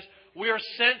families, we are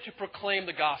sent to proclaim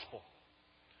the gospel.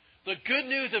 The good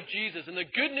news of Jesus, and the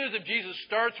good news of Jesus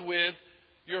starts with,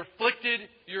 you're afflicted,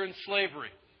 you're in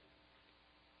slavery.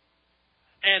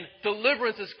 And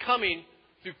deliverance is coming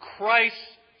through Christ's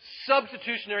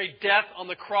substitutionary death on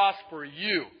the cross for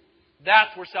you.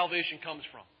 That's where salvation comes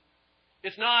from.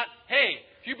 It's not, hey,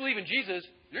 if you believe in Jesus,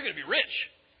 you're going to be rich.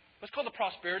 That's called the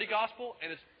prosperity gospel,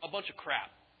 and it's a bunch of crap.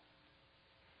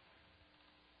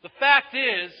 The fact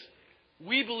is,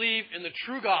 we believe in the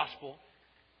true gospel,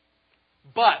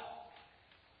 but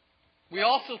we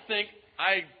also think,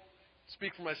 I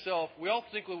speak for myself, we all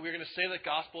think when we're going to say the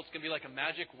gospel, it's going to be like a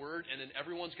magic word, and then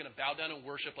everyone's going to bow down and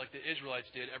worship like the Israelites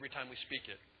did every time we speak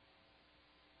it.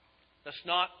 That's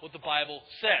not what the Bible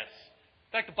says.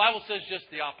 In fact, the Bible says just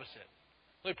the opposite.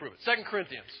 Let me prove it. 2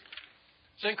 Corinthians.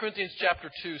 2 Corinthians chapter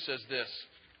 2 says this.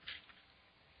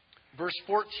 verse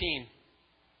 14.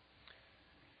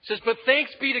 It says, "But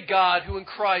thanks be to God who in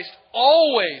Christ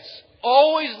always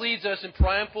leads us in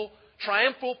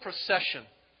triumphal procession.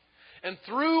 And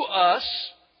through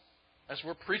us, as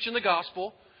we're preaching the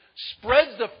gospel,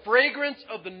 spreads the fragrance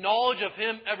of the knowledge of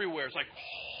Him everywhere." It's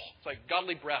like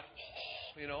godly breath.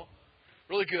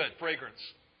 Really good fragrance.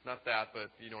 Not that, but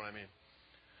you know what I mean.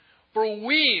 "For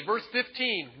we," verse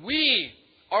 15, "we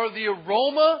are the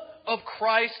aroma of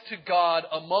Christ to God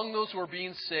among those who are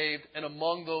being saved and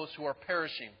among those who are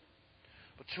perishing.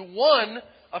 But to one,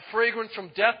 a fragrance from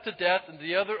death to death, and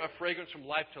the other, a fragrance from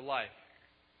life to life."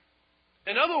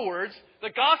 In other words, the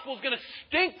gospel is going to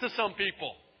stink to some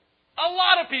people. A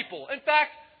lot of people. In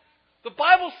fact, the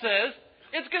Bible says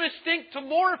it's going to stink to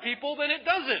more people than it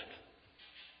doesn't.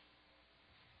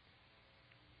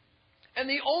 And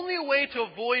the only way to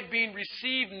avoid being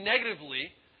received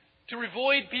negatively, to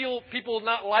avoid people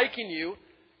not liking you,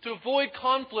 to avoid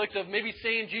conflict of maybe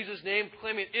saying Jesus' name,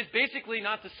 claiming it, is basically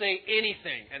not to say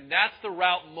anything. And that's the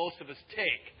route most of us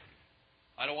take.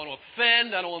 I don't want to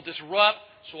offend, I don't want to disrupt,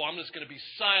 so I'm just going to be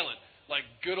silent, like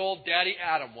good old Daddy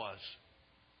Adam was,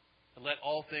 and let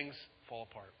all things fall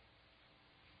apart.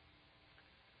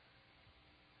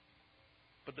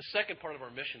 But the second part of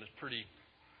our mission is pretty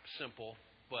simple,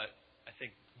 but I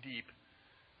think deep.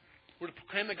 We're to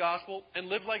proclaim the gospel and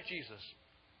live like Jesus.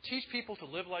 Teach people to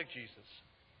live like Jesus.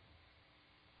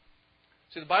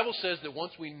 See, the Bible says that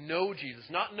once we know Jesus,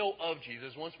 not know of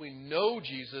Jesus, once we know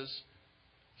Jesus,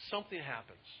 something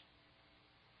happens.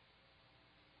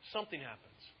 Something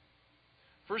happens.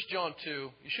 1 John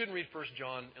 2, you shouldn't read 1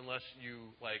 John unless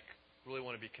you really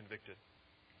want to be convicted.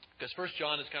 Because 1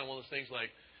 John is kind of one of those things like,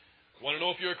 want to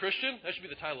know if you're a Christian? That should be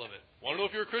the title of it. Want to know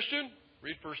if you're a Christian?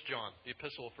 Read 1 John, the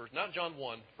epistle of 1, not John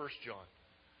 1, 1 John.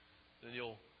 Then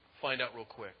you'll find out real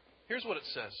quick. Here's what it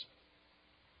says.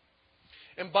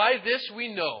 "And by this we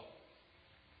know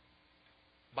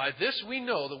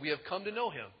that we have come to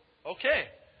know Him." Okay,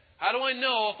 how do I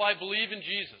know if I believe in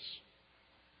Jesus?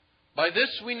 "By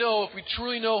this we know if we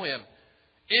truly know Him,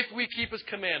 if we keep His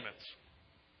commandments."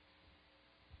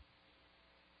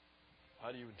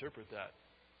 How do you interpret that?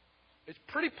 It's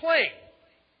pretty plain.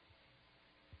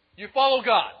 You follow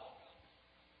God.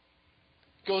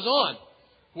 It goes on.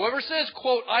 "Whoever says,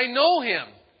 quote, 'I know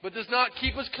Him,' but does not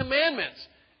keep His commandments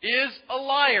is a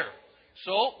liar."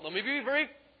 So, let me be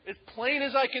as plain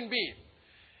as I can be.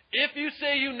 If you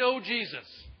say you know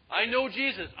Jesus, I know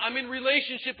Jesus, I'm in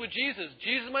relationship with Jesus,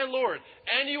 Jesus is my Lord,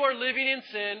 and you are living in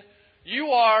sin,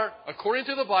 you are, according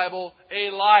to the Bible, a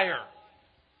liar.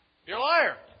 You're a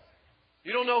liar.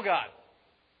 You don't know God.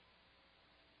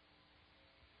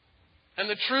 "And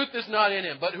the truth is not in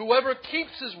Him. But whoever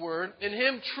keeps His word, in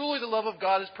him truly the love of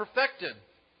God is perfected."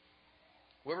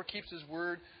 Whoever keeps His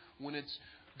word when it's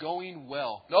going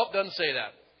well. Nope, doesn't say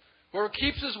that. "Whoever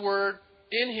keeps His word,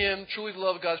 in him truly the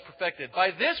love of God is perfected.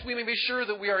 By this we may be sure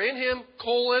that we are in Him,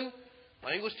 colon."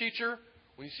 My English teacher,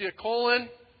 when you see a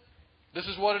colon, this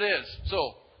is what it is.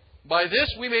 So, "By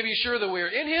this we may be sure that we are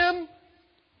in Him.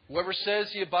 Whoever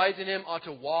says he abides in Him ought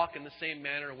to walk in the same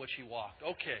manner in which He walked."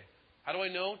 Okay. How do I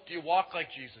know? Do you walk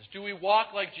like Jesus? Do we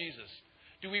walk like Jesus?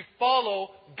 Do we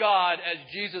follow God as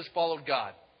Jesus followed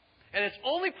God? And it's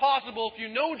only possible if you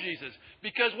know Jesus.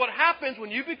 Because what happens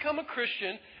when you become a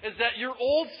Christian is that your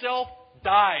old self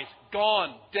dies.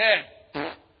 Gone. Dead.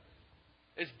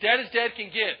 As dead can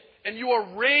get. And you are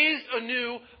raised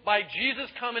anew by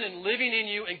Jesus coming and living in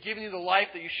you and giving you the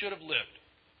life that you should have lived.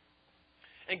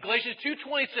 And Galatians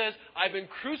 2:20 says, "I've been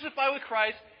crucified with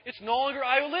Christ. It's no longer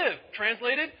I who live."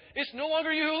 Translated, it's no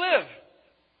longer you who live,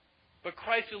 but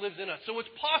Christ who lives in us. So it's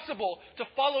possible to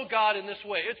follow God in this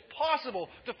way. It's possible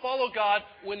to follow God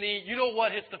when the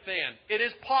you-know-what hits the fan. It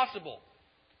is possible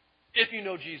if you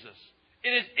know Jesus.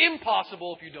 It is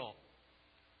impossible if you don't.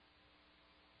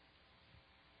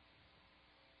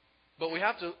 But we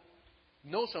have to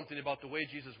know something about the way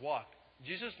Jesus walked.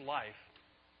 Jesus' life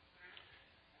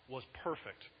was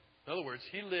perfect. In other words,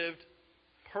 He lived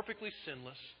perfectly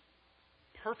sinless,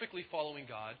 perfectly following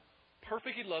God,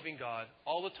 perfectly loving God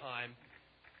all the time,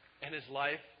 and His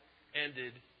life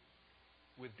ended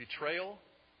with betrayal,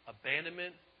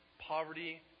 abandonment,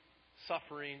 poverty,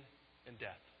 suffering, and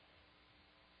death.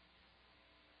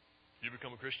 You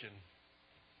become a Christian,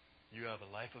 you have a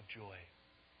life of joy.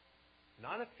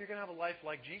 Not if you're going to have a life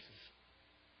like Jesus.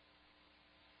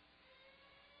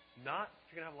 Not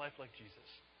if you're going to have a life like Jesus.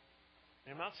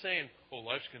 And I'm not saying,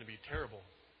 life's going to be terrible.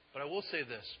 But I will say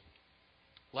this.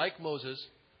 Like Moses,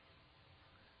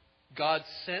 God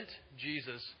sent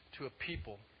Jesus to a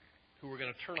people who were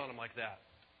going to turn on Him like that.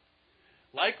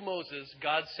 Like Moses,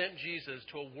 God sent Jesus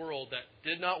to a world that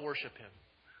did not worship Him.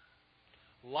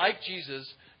 Like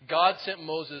Jesus, God sent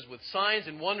Moses with signs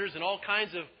and wonders and all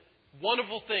kinds of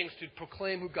wonderful things to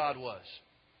proclaim who God was.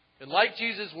 And like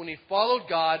Jesus, when he followed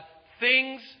God,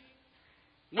 things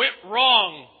went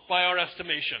wrong by our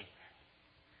estimation,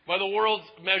 by the world's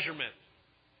measurement.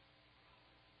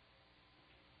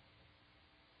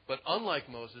 But unlike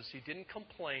Moses, he didn't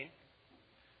complain.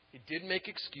 He didn't make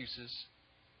excuses.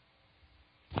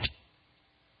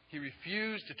 He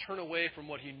refused to turn away from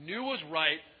what he knew was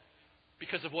right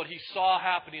because of what he saw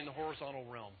happening in the horizontal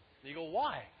realm. And you go,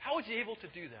 why? How was he able to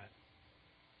do that?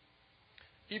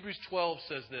 Hebrews 12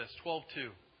 says this, 12:2,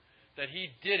 that he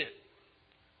did it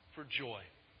for joy.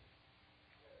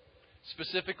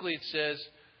 Specifically, it says,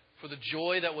 for the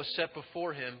joy that was set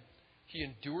before him, he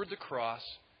endured the cross,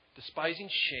 despising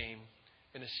shame,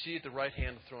 and is seated at the right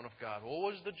hand of the throne of God.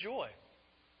 What was the joy?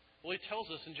 Well, he tells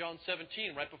us in John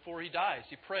 17, right before he dies,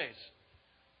 he prays,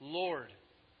 Lord,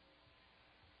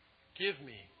 give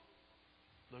me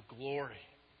the glory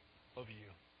of you.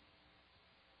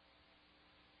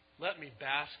 Let me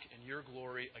bask in your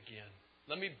glory again.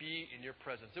 Let me be in your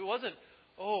presence. It wasn't,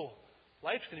 oh,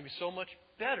 life's going to be so much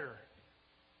better.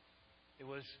 It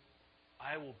was,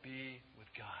 I will be with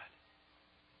God.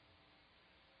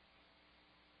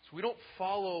 So we don't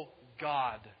follow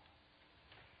God.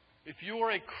 If you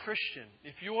are a Christian,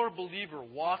 if you are a believer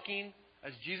walking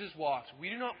as Jesus walks, we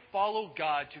do not follow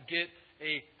God to get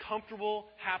a comfortable,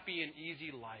 happy, and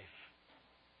easy life.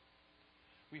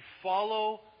 We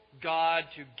follow God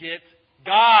to get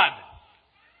God.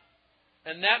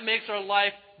 And that makes our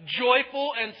life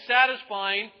joyful and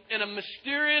satisfying in a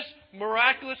mysterious,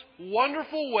 miraculous,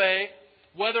 wonderful way,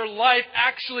 whether life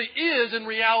actually is in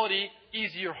reality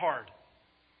easy or hard.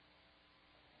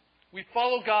 We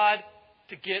follow God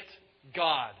to get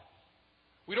God.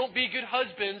 We don't be good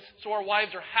husbands so our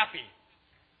wives are happy.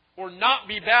 Or not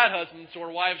be bad husbands so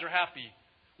our wives are happy.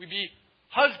 We be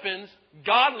husbands,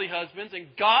 godly husbands, and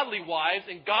godly wives,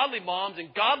 and godly moms,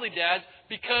 and godly dads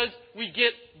because we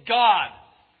get God.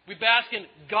 We bask in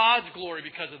God's glory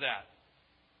because of that.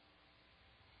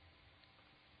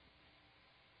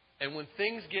 And when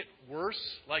things get worse,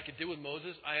 like it did with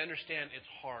Moses, I understand it's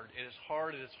hard. It is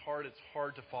hard, it is hard, it's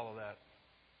hard to follow that.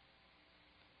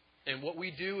 And what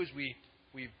we do is we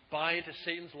buy into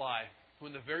Satan's lie, who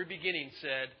in the very beginning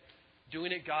said,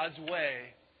 doing it God's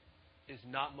way is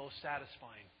not most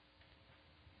satisfying.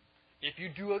 If you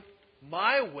do it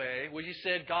my way, well, he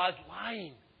said, God's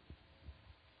lying.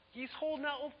 He's holding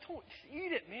out. Don't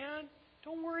eat it, man.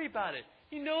 Don't worry about it.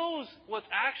 He knows what's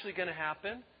actually going to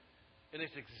happen. And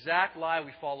it's the exact lie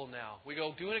we follow now. We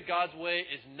go, doing it God's way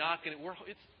is not going to...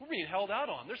 We're being held out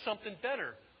on. There's something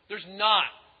better. There's not.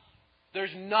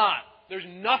 There's not. There's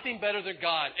nothing better than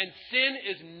God. And sin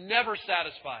is never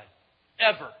satisfied.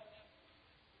 Ever.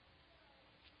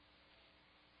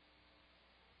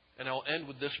 And I'll end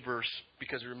with this verse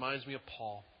because it reminds me of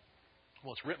Paul.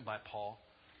 Well, it's written by Paul.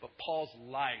 But Paul's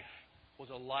life was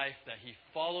a life that he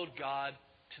followed God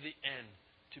to the end,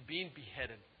 to being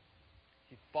beheaded.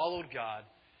 He followed God,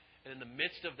 and in the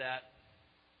midst of that,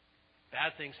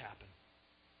 bad things happened.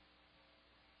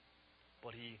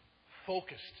 But he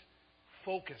focused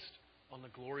on the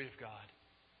glory of God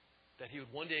that he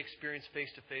would one day experience face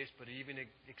to face, but he even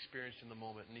experienced in the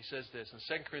moment. And he says this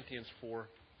in 2 Corinthians 4,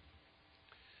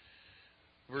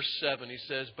 verse 7, he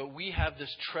says, but we have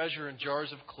this treasure in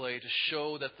jars of clay to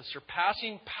show that the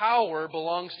surpassing power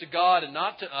belongs to God and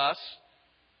not to us.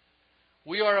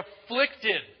 We are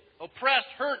afflicted, oppressed,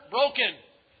 hurt, broken.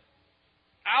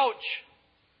 Ouch.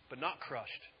 But not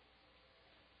crushed.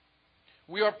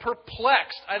 We are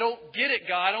perplexed. I don't get it,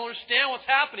 God. I don't understand what's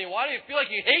happening. Why do you feel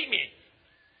like you hate me?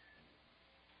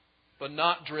 But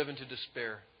not driven to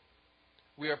despair.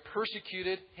 We are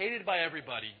persecuted, hated by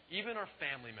everybody, even our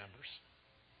family members,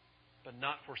 but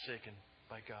not forsaken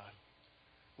by God.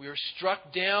 We are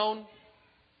struck down,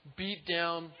 beat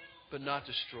down, but not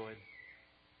destroyed.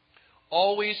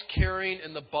 Always carrying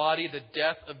in the body the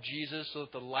death of Jesus, so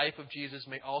that the life of Jesus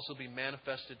may also be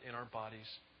manifested in our bodies.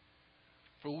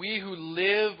 For we who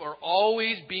live are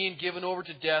always being given over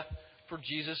to death for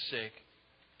Jesus' sake,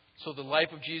 so the life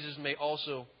of Jesus may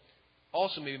also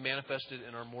may be manifested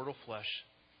in our mortal flesh.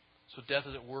 So death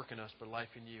is at work in us, but life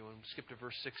in you. And skip to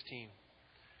verse 16.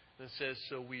 And it says,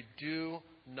 so we do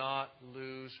not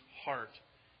lose heart.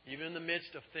 Even in the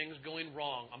midst of things going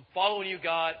wrong. I'm following you,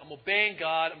 God. I'm obeying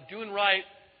God. I'm doing right.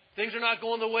 Things are not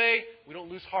going the way. We don't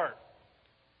lose heart.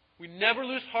 We never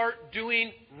lose heart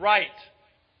doing right.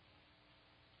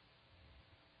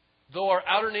 Though our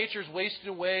outer nature is wasted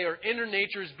away, our inner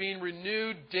nature is being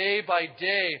renewed day by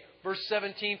day. Verse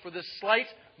 17, for this slight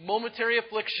momentary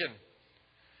affliction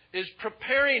is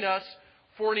preparing us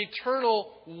for an eternal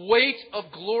weight of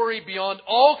glory beyond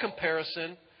all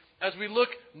comparison as we look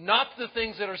not to the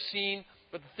things that are seen,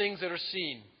 but the things that are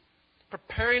seen.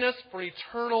 Preparing us for an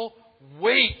eternal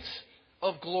weight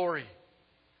of glory.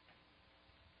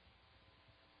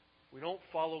 We don't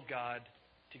follow God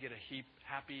to get a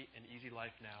happy and easy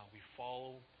life now. We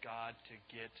follow God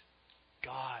to get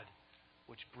God,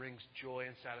 which brings joy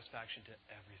and satisfaction to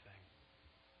everything.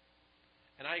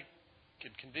 And I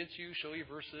can convince you, show you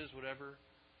verses, whatever.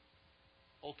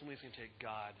 Ultimately, it's going to take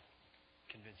God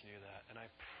convincing you of that. And I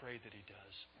pray that He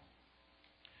does.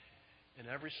 And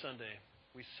every Sunday,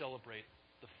 we celebrate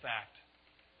the fact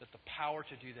that the power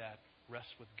to do that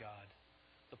rests with God.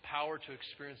 The power to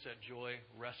experience that joy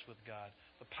rests with God.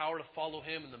 The power to follow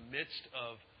Him in the midst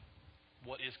of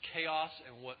what is chaos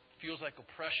and what feels like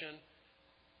oppression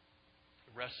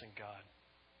rests in God.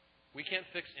 We can't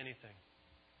fix anything.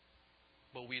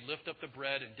 But we lift up the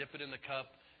bread and dip it in the cup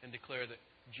and declare that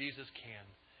Jesus can.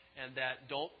 And that,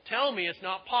 don't tell me it's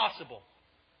not possible.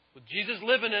 With Jesus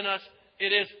living in us,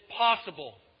 it is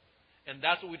possible. And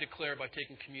that's what we declare by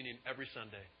taking communion every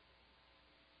Sunday.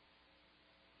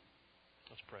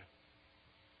 Let's pray.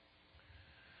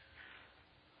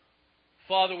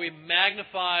 Father, we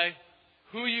magnify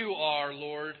who You are,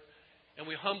 Lord, and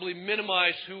we humbly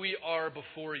minimize who we are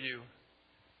before You.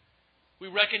 We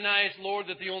recognize, Lord,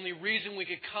 that the only reason we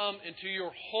could come into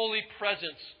Your holy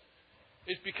presence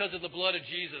is because of the blood of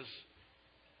Jesus.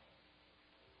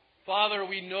 Father,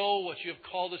 we know what You have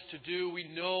called us to do. We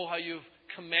know how You've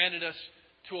commanded us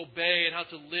to obey and how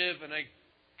to live, and I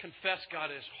confess,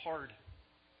 God, it is hard.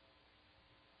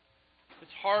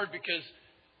 It's hard because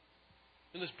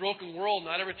in this broken world,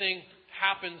 not everything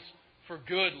happens for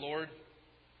good, Lord.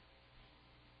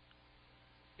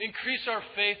 Increase our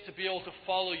faith to be able to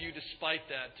follow You despite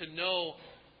that, to know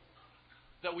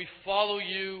that we follow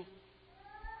You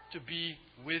to be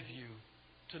with You,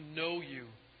 to know You,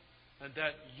 and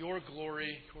that Your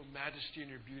glory, Your majesty, and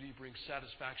Your beauty bring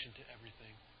satisfaction to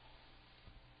everything.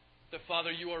 That,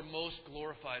 Father, You are most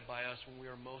glorified by us when we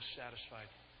are most satisfied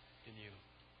in You.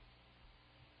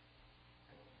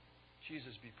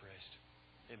 Jesus be praised.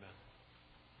 Amen.